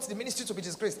 I don't want the ministry to be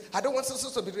disgraced. I don't want to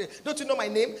be disgraced. Don't you know my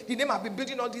name? The name I've been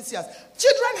building all these years.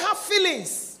 Children have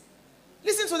feelings.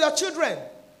 Listen to their children.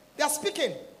 They are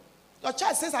speaking. Your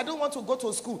child says, I don't want to go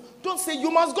to school. Don't say, you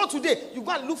must go today. You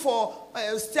go and look for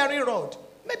a steering rod.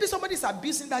 Maybe somebody is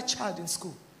abusing that child in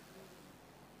school.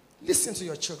 Listen to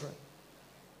your children.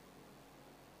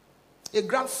 A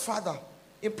grandfather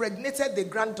impregnated the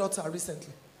granddaughter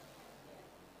recently.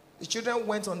 The children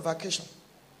went on vacation.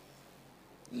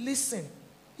 Listen,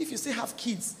 if you still have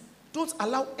kids, don't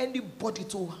allow anybody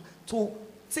to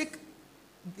take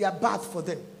their bath for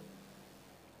them.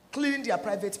 Cleaning their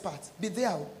private part. Be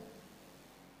there.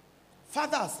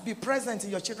 Fathers, be present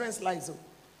in your children's lives. It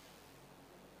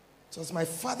was my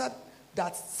father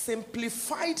that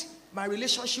simplified my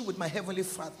relationship with my heavenly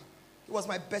Father. He was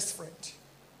my best friend.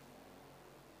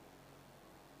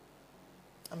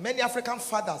 And many African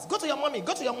fathers, go to your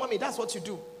mommy, that's what you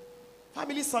do.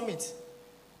 Family summit.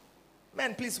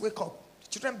 Men, please wake up.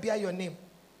 Children bear your name.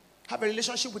 Have a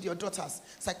relationship with your daughters.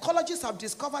 Psychologists have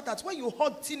discovered that when you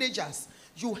hug teenagers,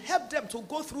 you help them to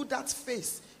go through that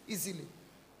phase easily.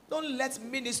 Don't let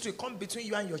ministry come between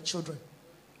you and your children.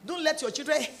 Don't let your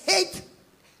children hate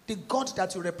the God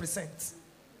that you represent.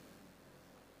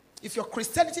 If your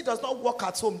Christianity does not work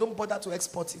at home, don't bother to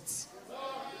export it.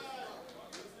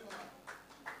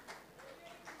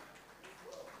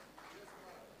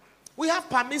 We have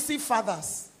permissive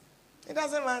fathers. It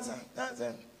doesn't matter.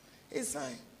 It's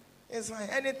fine. It's fine.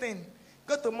 Anything.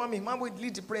 Go to mommy. Mom will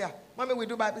lead the prayer. Mommy will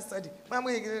do Bible study.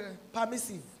 Mommy will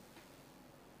permissive.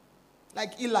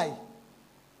 Like Eli.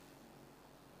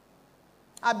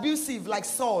 Abusive like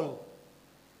Saul,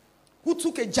 who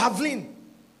took a javelin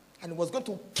and was going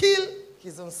to kill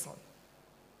his own son.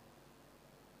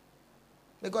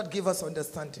 May God give us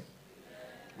understanding.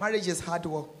 Marriage is hard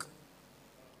work,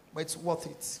 but it's worth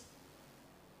it.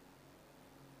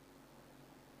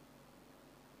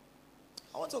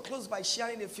 I want to close by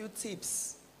sharing a few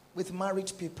tips with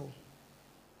married people.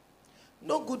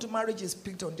 No good marriage is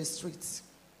picked on the streets.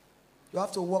 You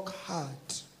have to work hard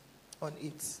on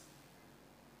it.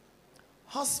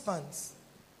 Husbands,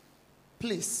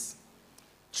 please,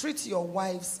 treat your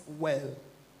wives well.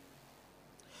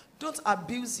 Don't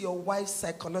abuse your wife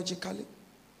psychologically,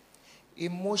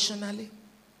 emotionally,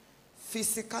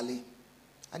 physically,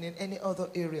 and in any other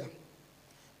area.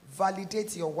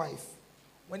 Validate your wife.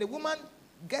 When a woman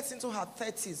gets into her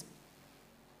 30s,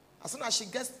 as soon as she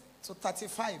gets to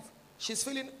 35, she's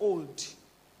feeling old.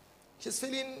 She's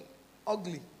feeling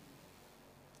ugly.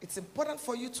 It's important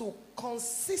for you to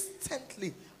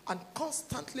consistently and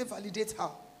constantly validate her.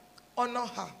 Honor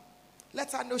her.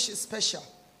 Let her know she's special.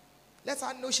 Let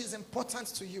her know she's important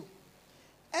to you.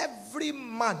 Every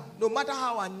man, no matter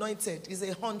how anointed, is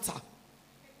a hunter.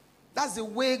 That's the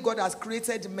way God has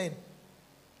created men.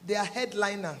 They are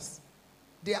headliners.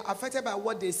 They are affected by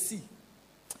what they see.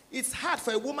 It's hard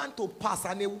for a woman to pass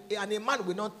and a man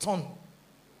will not turn.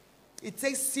 It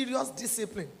takes serious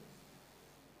discipline.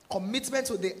 Commitment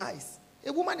to the eyes.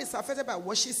 A woman is affected by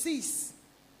what she sees.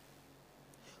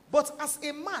 But as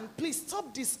a man, please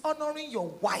stop dishonoring your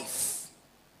wife.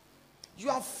 You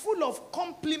are full of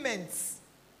compliments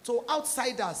to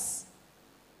outsiders,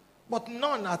 but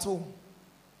none at home.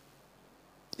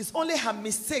 It's only her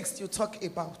mistakes you talk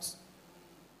about.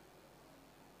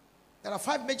 There are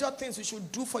 5 major things you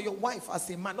should do for your wife as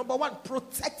a man. Number 1,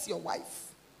 protect your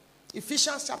wife.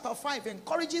 Ephesians chapter 5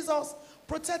 encourages us,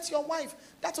 protect your wife.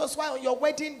 That was why on your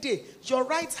wedding day, your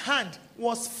right hand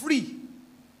was free.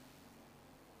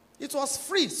 It was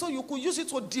free, so you could use it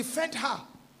to defend her.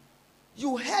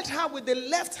 You held her with the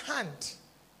left hand,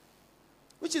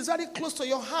 which is very close to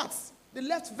your heart, the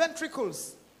left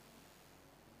ventricles.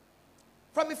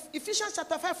 From Ephesians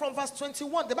chapter 5 from verse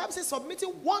 21, the Bible says submitting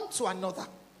one to another.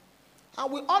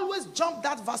 And we always jump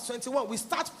that verse 21. We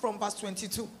start from verse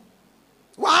 22.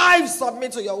 Wives,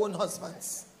 submit to your own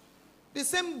husbands. The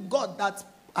same God that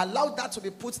allowed that to be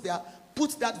put there,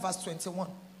 put that verse 21.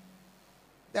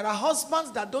 There are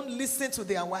husbands that don't listen to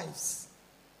their wives.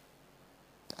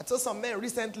 I told some men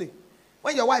recently,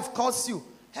 When your wife calls you,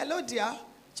 hello dear,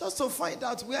 just to find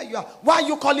out where you are. Why are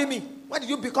you calling me? Why did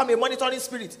you become a monitoring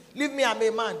spirit? Leave me, I'm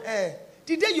a man.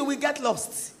 The day you will get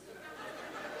lost.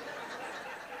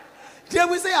 They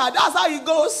will say, that's how it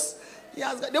goes.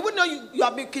 They wouldn't know you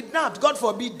have been kidnapped. God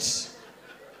forbid.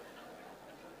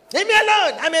 Leave me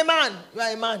alone. I'm a man. You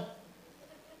are a man.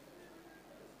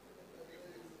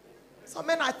 Some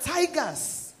men are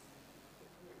tigers.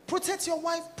 Protect your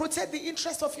wife. Protect the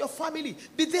interest of your family.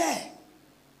 Be there.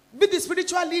 Be the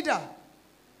spiritual leader.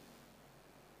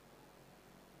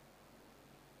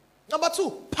 Number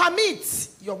 2, permit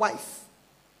your wife.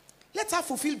 Let her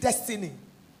fulfill destiny.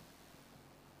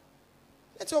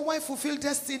 Let your wife fulfill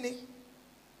destiny.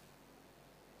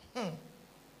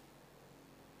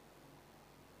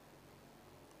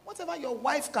 Whatever your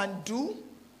wife can do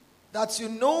that you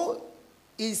know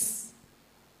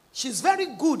she's very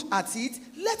good at it,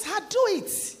 let her do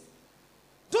it.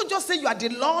 Don't just say you are the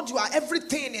Lord, you are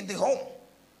everything in the home.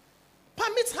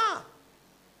 Permit her.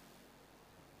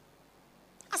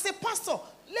 As a pastor,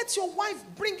 let your wife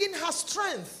bring in her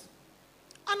strength.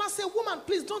 And as a woman,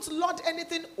 please don't lord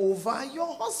anything over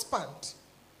your husband.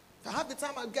 If I have the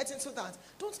time, I'll get into that.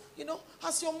 Don't,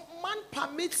 as your man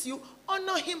permits you,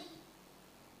 honor him.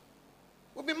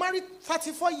 We've been married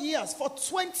 34 years. For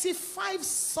 25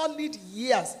 solid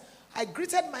years, I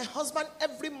greeted my husband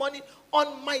every morning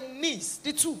on my knees.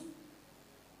 The two.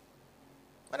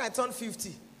 When I turned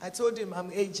 50, I told him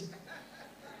I'm aging.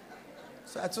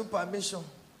 So I took permission.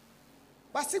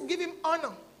 But I still give him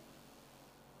honor.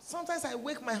 Sometimes I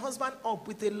wake my husband up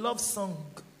with a love song.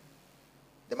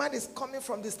 The man is coming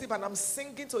from the sleep and I'm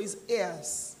singing to his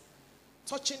ears,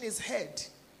 touching his head.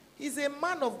 He's a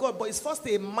man of God, but he's first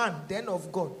a man, then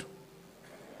of God.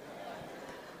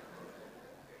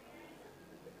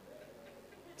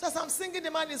 So as I'm singing,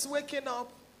 the man is waking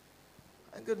up.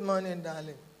 And good morning,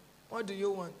 darling. What do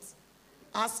you want?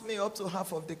 Ask me up to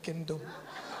half of the kingdom.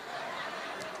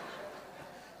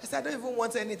 I said, I don't even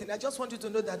want anything. I just want you to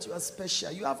know that you are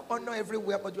special. You have honor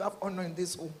everywhere, but you have honor in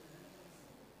this home.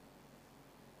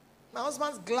 My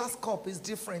husband's glass cup is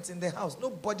different in the house.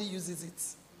 Nobody uses it.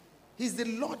 He's the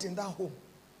Lord in that home.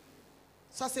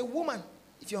 So as a woman,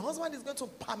 if your husband is going to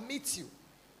permit you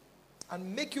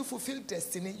and make you fulfill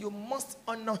destiny, you must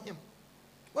honor him.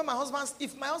 If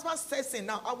my husband says it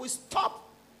now, I will stop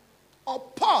or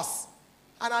pause.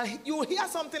 And you will hear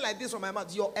something like this from my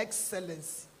mouth. Your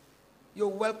Excellency. You're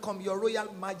welcome, your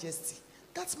Royal Majesty.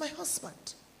 That's my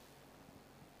husband.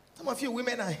 Some of you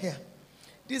women are here.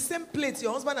 The same plate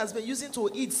your husband has been using to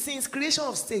eat since creation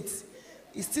of states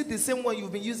is still the same one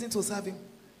you've been using to serve him.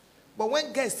 But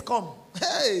when guests come,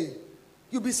 hey,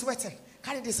 you'll be sweating.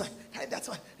 Carry this one, carry that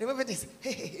one. Remember this.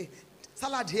 Hey.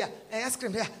 Salad here, ice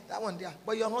cream here, that one there.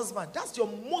 But your husband, that's your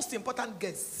most important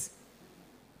guest.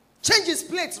 Change his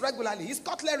plates regularly, his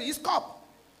cutlery, his cup.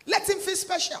 Let him feel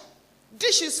special.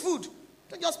 Dish his food.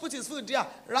 Don't just put his food there.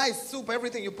 Rice, soup,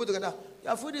 everything you put together.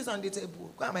 Your food is on the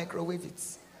table. Go and microwave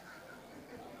it.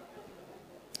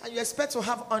 And you expect to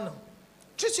have honor.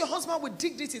 Treat your husband with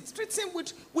dignity. Treat him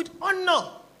with honor.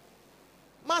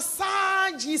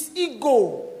 Massage his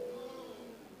ego.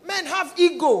 Men have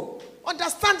ego.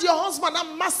 Understand your husband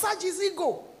and massage his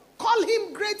ego. Call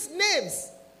him great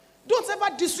names. Don't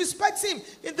ever disrespect him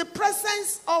in the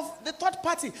presence of the third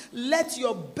party. Let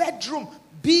your bedroom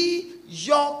be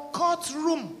your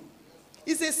courtroom.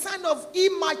 It's a sign of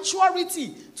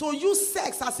immaturity to use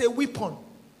sex as a weapon.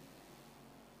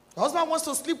 Your husband wants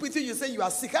to sleep with you, you say you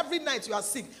are sick. Every night you are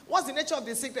sick. What's the nature of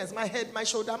the sickness? My head, my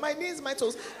shoulder, my knees, my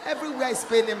toes. Everywhere is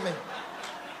paining me.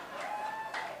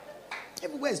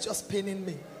 Everywhere is just paining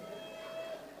me.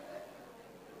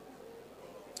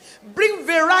 Bring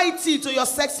variety to your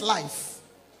sex life.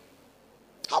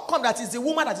 How come that is the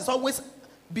woman that is always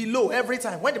below every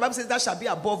time? When the Bible says that shall be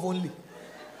above only.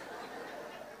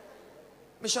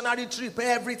 Missionary trip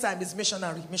every time is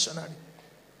missionary.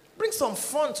 Bring some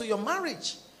fun to your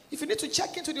marriage. If you need to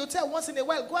check into the hotel once in a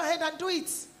while, go ahead and do it.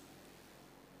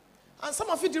 And some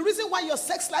of you, the reason why your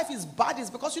sex life is bad is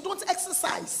because you don't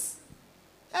exercise.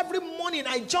 Every morning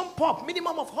I jump up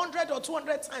minimum of 100 or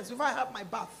 200 times before I have my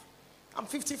bath. I'm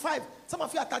 55. Some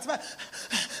of you are 35.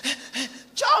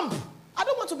 Jump! I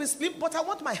don't want to be slim, but I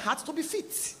want my heart to be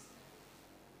fit.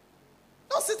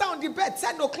 Don't sit down on the bed,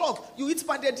 10 o'clock. You eat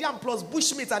pounded yam plus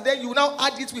bushmeat, and then you now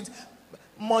add it with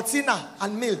Martina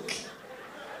and milk.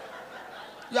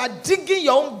 You are digging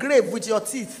your own grave with your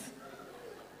teeth.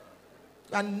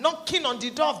 You are knocking on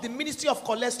the door of the Ministry of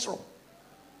Cholesterol.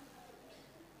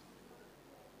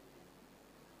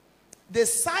 The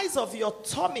size of your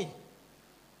tummy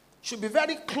should be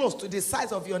very close to the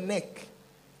size of your neck.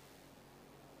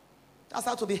 That's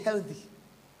how to be healthy.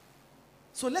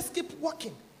 So let's keep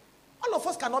working. All of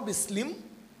us cannot be slim,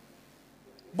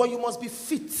 but you must be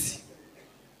fit.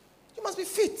 You must be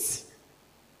fit.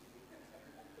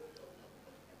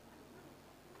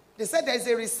 They said there is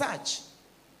a research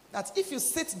that if you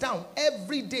sit down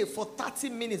every day for 30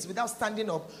 minutes without standing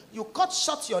up, you cut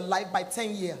short your life by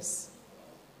 10 years.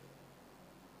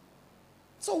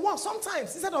 So what?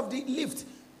 Sometimes instead of the lift,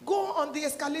 go on the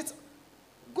escalator,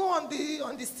 go on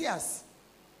the stairs.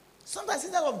 Sometimes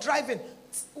instead of driving,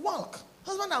 walk.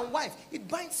 Husband and wife, it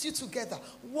binds you together.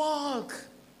 Walk.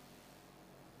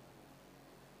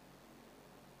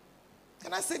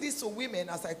 Can I say this to women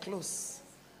as I close?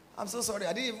 I'm so sorry,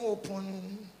 I didn't even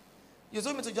open. You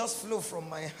told me to just flow from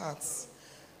my heart.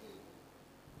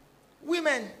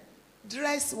 Women,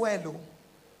 dress well. Oh.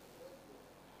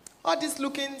 All this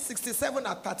looking 67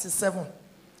 at 37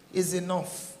 is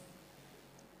enough.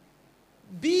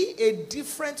 Be a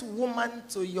different woman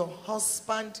to your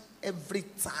husband every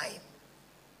time.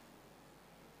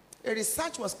 A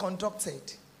research was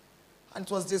conducted, and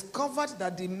it was discovered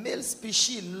that the male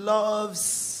species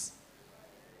loves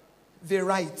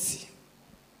variety.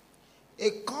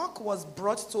 A cock was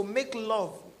brought to make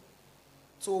love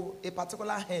to a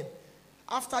particular hen.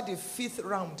 After the 5th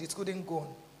round, it couldn't go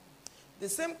on. The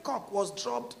same cock was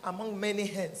dropped among many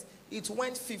hens. It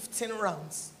went 15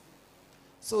 rounds.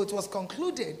 So it was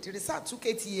concluded, the research took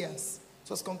 8 years. It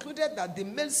was concluded that the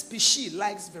male species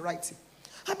likes variety.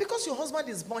 And because your husband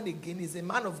is born again, he's a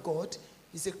man of God,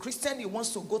 he's a Christian, he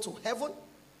wants to go to heaven,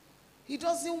 he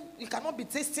cannot be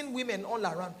tasting women all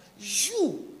around.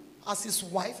 You, as his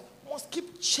wife, must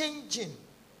keep changing.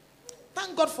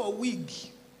 Thank God for a wig.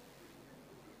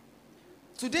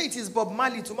 Today it is Bob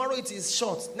Marley, tomorrow it is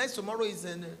short, next tomorrow is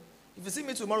if you see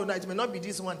me tomorrow night, it may not be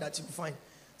this one that you find.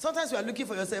 Sometimes you are looking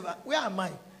for yourself, where am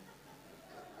I?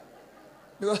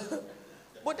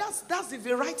 But that's the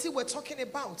variety we're talking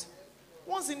about.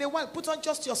 Once in a while, put on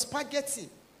just your spaghetti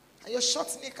and your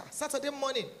short knicker. Saturday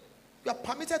morning, you are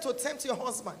permitted to tempt your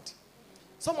husband.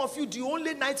 Some of you, the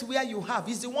only nightwear you have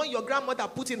is the one your grandmother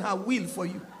put in her will for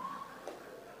you.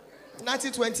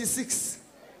 1926.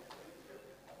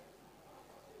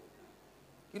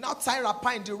 You now tie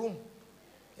wrapper in the room,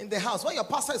 in the house. When your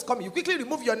pastor is coming, you quickly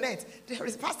remove your net. There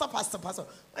is pastor.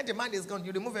 When the man is gone,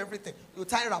 you remove everything. You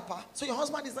tie wrapper. So your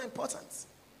husband is not important.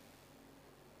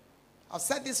 I've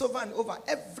said this over and over.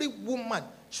 Every woman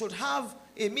should have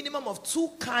a minimum of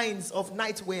 2 kinds of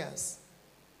nightwears.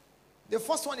 The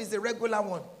first one is the regular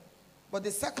one. But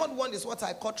the second one is what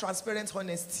I call transparent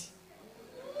honesty.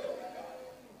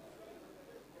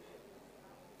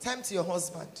 Tempt your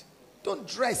husband. Don't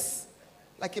dress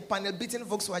like a panel-beating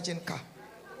Volkswagen car.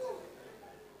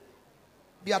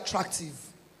 Be attractive.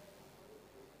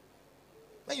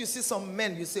 When you see some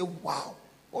men, you say, wow.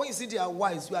 But when you see their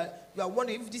wives, you are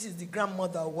wondering if this is the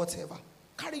grandmother or whatever.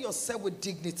 Carry yourself with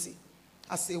dignity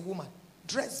as a woman.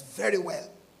 Dress very well.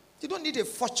 You don't need a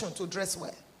fortune to dress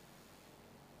well.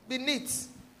 Be neat.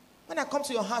 When I come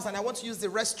to your house and I want to use the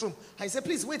restroom, I say,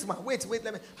 please wait, ma, wait,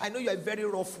 let me. I know you're a very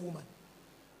rough woman.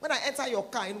 When I enter your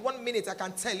car, in 1 minute, I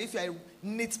can tell if you're a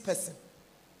neat person.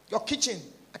 Your kitchen,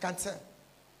 I can tell.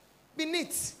 Be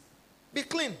neat. Be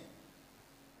clean.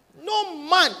 No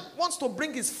man wants to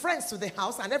bring his friends to the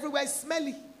house and everywhere is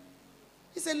smelly.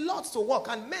 It's a lot to work,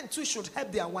 and men too should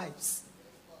help their wives.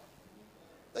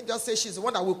 Don't just say she's the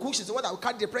one that will cook, she's the one that will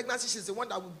carry the pregnancy, she's the one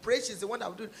that will braid, she's the one that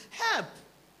will do it. Help.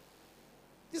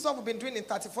 This is what we've been doing in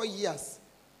 34 years.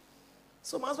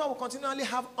 So my husband will continually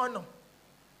have honor.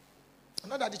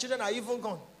 Not that the children are even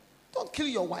gone. Don't kill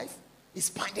your wife. It's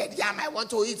pounded yam, I want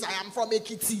to eat, I am from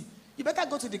Ekiti. You better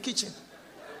go to the kitchen.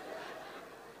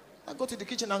 Go to the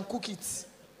kitchen and cook it.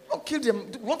 Don't kill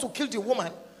them. You want to kill the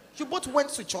woman? You both went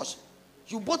to church.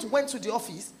 You both went to the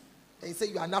office. And you say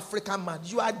you are an African man.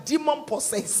 You are demon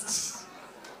possessed.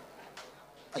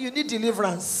 And you need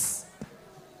deliverance.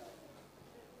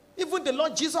 Even the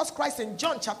Lord Jesus Christ in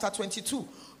John chapter 22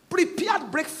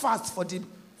 prepared breakfast for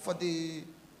the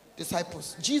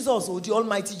disciples. Jesus, or the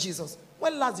Almighty Jesus.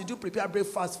 When last did you prepare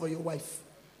breakfast for your wife?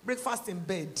 Breakfast in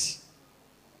bed.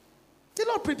 The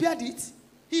Lord prepared it.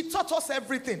 He taught us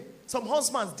everything. Some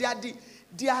husbands, they are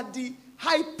the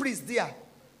high priests there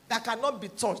that cannot be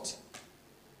taught.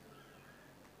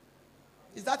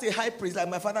 Is that a high priest? Like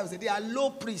my father would say, they are low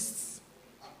priests.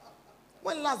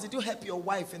 When last did you help your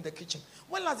wife in the kitchen?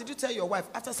 When last did you tell your wife,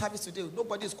 after service today,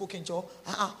 nobody is cooking, Joe?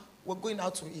 We're going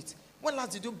out to eat. When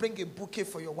last did you bring a bouquet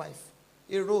for your wife?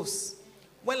 A rose.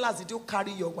 When last did you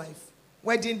carry your wife?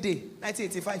 Wedding day,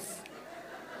 1985.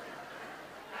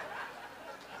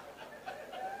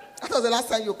 That was the last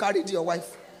time you carried your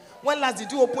wife. When last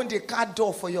did you open the car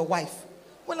door for your wife?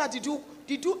 When last did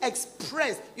you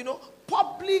express,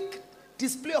 public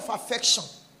display of affection?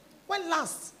 When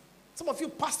last? Some of you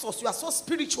pastors, you are so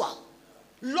spiritual.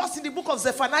 Lost in the book of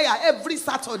Zephaniah every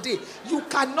Saturday. You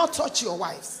cannot touch your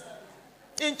wives.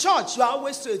 In church, you are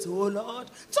always straight. Oh Lord,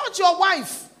 touch your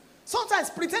wife. Sometimes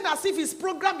pretend as if it's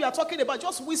program you are talking about.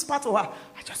 Just whisper to her,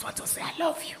 I just want to say I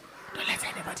love you. Don't let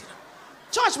anybody know.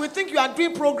 Church, we think you are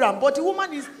doing program, but the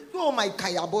woman is, oh my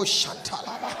kayabo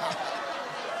shantalaba.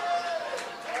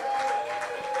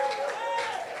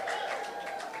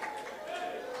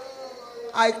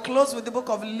 I close with the book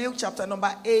of Luke chapter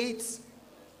number 8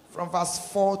 from verse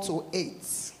 4 to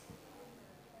 8.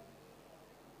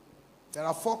 There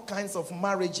are 4 kinds of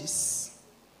marriages.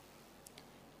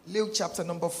 Luke chapter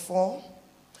number 4.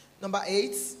 Number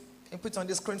 8. Can you put it on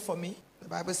the screen for me? The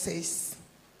Bible says,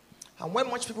 and when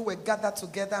much people were gathered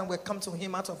together and were come to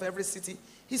him out of every city,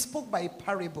 he spoke by a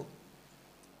parable.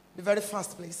 The very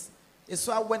first place. A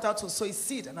sower went out to sow his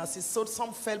seed, and as he sowed,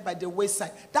 some fell by the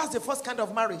wayside. That's the first kind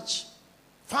of marriage.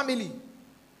 Family.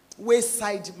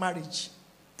 Wayside marriage.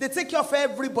 They take care of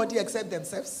everybody except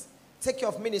themselves. Take care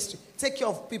of ministry. Take care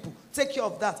of people. Take care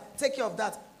of that. Take care of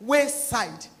that.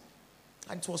 Wayside.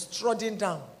 And it was trodden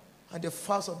down, and the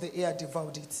fowls of the air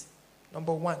devoured it.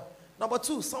 Number 1. Number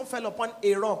 2, some fell upon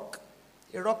a rock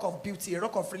of beauty, a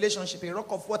rock of relationship, a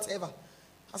rock of whatever.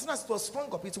 As soon as it was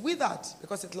sprung up, it withered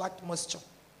because it lacked moisture.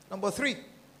 Number 3,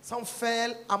 some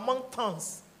fell among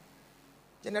thorns,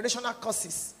 generational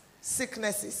curses,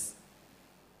 sicknesses,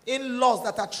 in-laws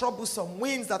that are troublesome,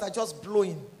 winds that are just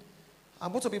blowing.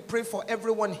 I'm going to be praying for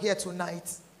everyone here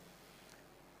tonight.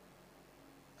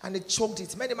 And it choked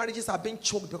it. Many marriages are being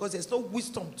choked because there's no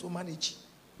wisdom to manage.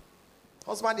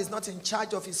 Husband is not in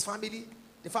charge of his family.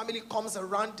 The family comes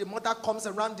around, the mother comes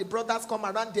around, the brothers come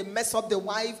around, they mess up the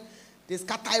wife, they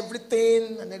scatter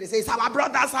everything, and then they say, it's our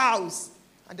brother's house.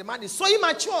 And the man is so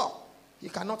immature, he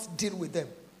cannot deal with them.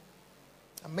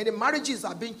 And many marriages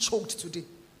are being choked today.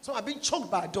 Some are being choked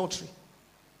by adultery,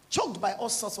 choked by all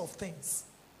sorts of things.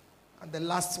 And the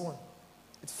last one,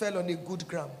 it fell on a good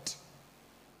ground.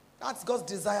 That's God's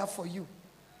desire for you.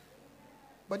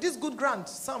 But this good ground,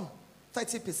 some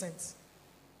 30%,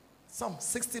 some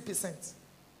 60%.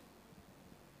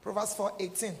 Proverbs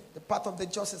 4:18, the path of the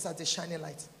just is as a shining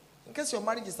light. In case your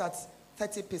marriage is at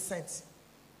 30%,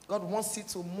 God wants you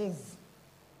to move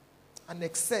and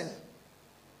excel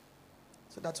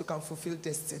so that you can fulfill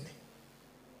destiny.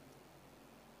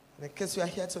 And in case you are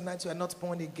here tonight, you are not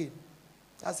born again.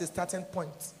 That's the starting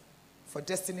point for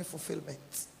destiny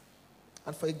fulfillment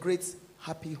and for a great,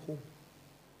 happy home.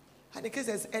 And in case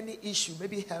there's any issue,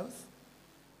 maybe health,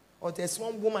 or there's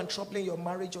one woman troubling your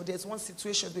marriage, or there's one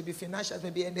situation, maybe financial,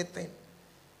 maybe anything.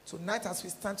 Tonight, as we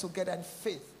stand together in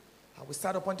faith, and we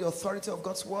stand upon the authority of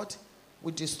God's word,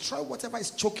 we destroy whatever is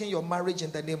choking your marriage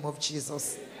in the name of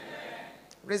Jesus. Amen.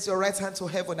 Raise your right hand to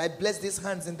heaven. I bless these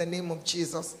hands in the name of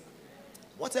Jesus.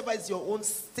 Whatever is your own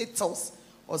status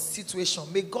or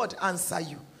situation, may God answer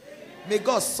you. May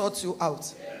God sort you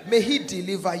out. May he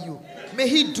deliver you. May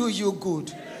he do you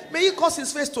good. May he cause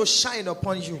his face to shine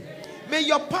upon you. May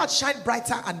your path shine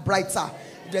brighter and brighter.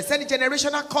 If there's any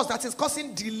generational cause that is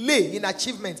causing delay in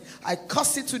achievement, I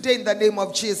curse it today in the name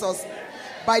of Jesus.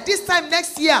 By this time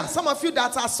next year, some of you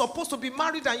that are supposed to be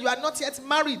married and you are not yet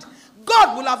married,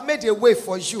 God will have made a way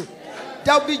for you.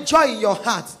 There will be joy in your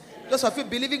heart. Those of you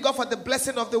believing God for the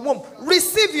blessing of the womb,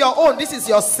 receive your own. This is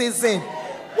your season.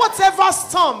 Whatever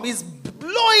storm is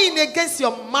blowing against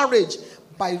your marriage,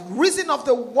 by reason of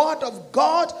the word of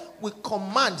God, we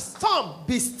command, storm,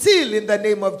 be still in the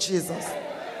name of Jesus.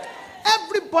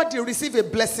 Everybody receive a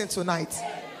blessing tonight.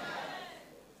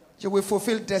 You will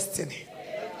fulfill destiny.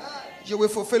 You will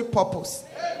fulfill purpose.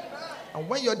 And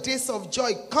when your days of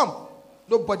joy come,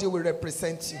 nobody will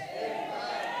represent you.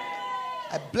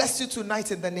 I bless you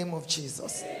tonight in the name of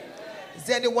Jesus. Is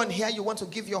there anyone here you want to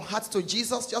give your heart to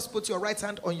Jesus? Just put your right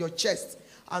hand on your chest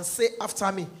and say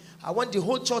after me. I want the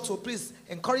whole church to please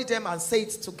encourage them and say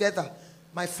it together.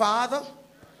 My Father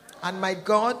and my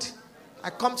God,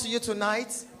 I come to you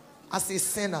tonight as a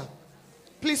sinner.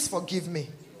 Please forgive me.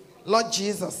 Lord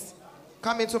Jesus,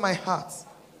 come into my heart.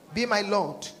 Be my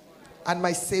Lord and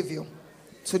my Savior.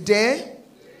 Today,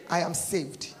 I am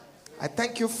saved. I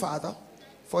thank you, Father,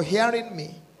 for hearing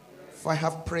me, for I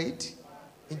have prayed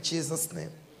in Jesus'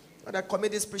 name. Lord, I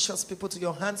commit these precious people to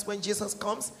your hands. When Jesus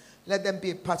comes, let them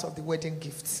be a part of the wedding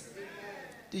gifts.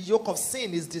 The yoke of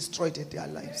sin is destroyed in their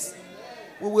lives.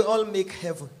 We will all make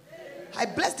heaven. I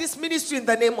bless this ministry in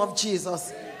the name of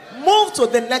Jesus. Move to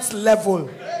the next level.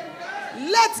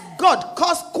 Let God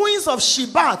cause Queens of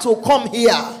Sheba to come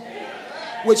here.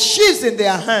 with sheaves in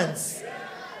their hands.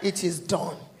 It is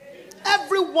done.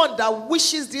 Everyone that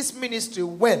wishes this ministry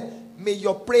well, may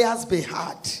your prayers be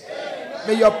heard.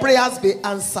 May your prayers be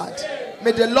answered.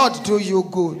 May the Lord do you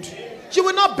good. You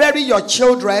will not bury your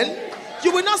children.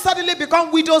 You will not suddenly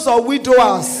become widows or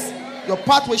widowers. Your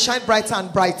path will shine brighter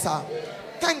and brighter.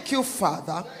 Thank you,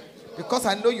 Father, because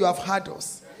I know you have heard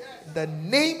us. In the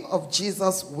name of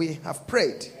Jesus, we have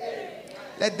prayed.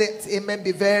 Let the amen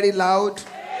be very loud.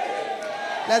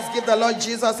 Let's give the Lord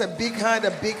Jesus a big hand,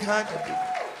 a big hand, a big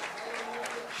hand.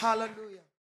 Hallelujah.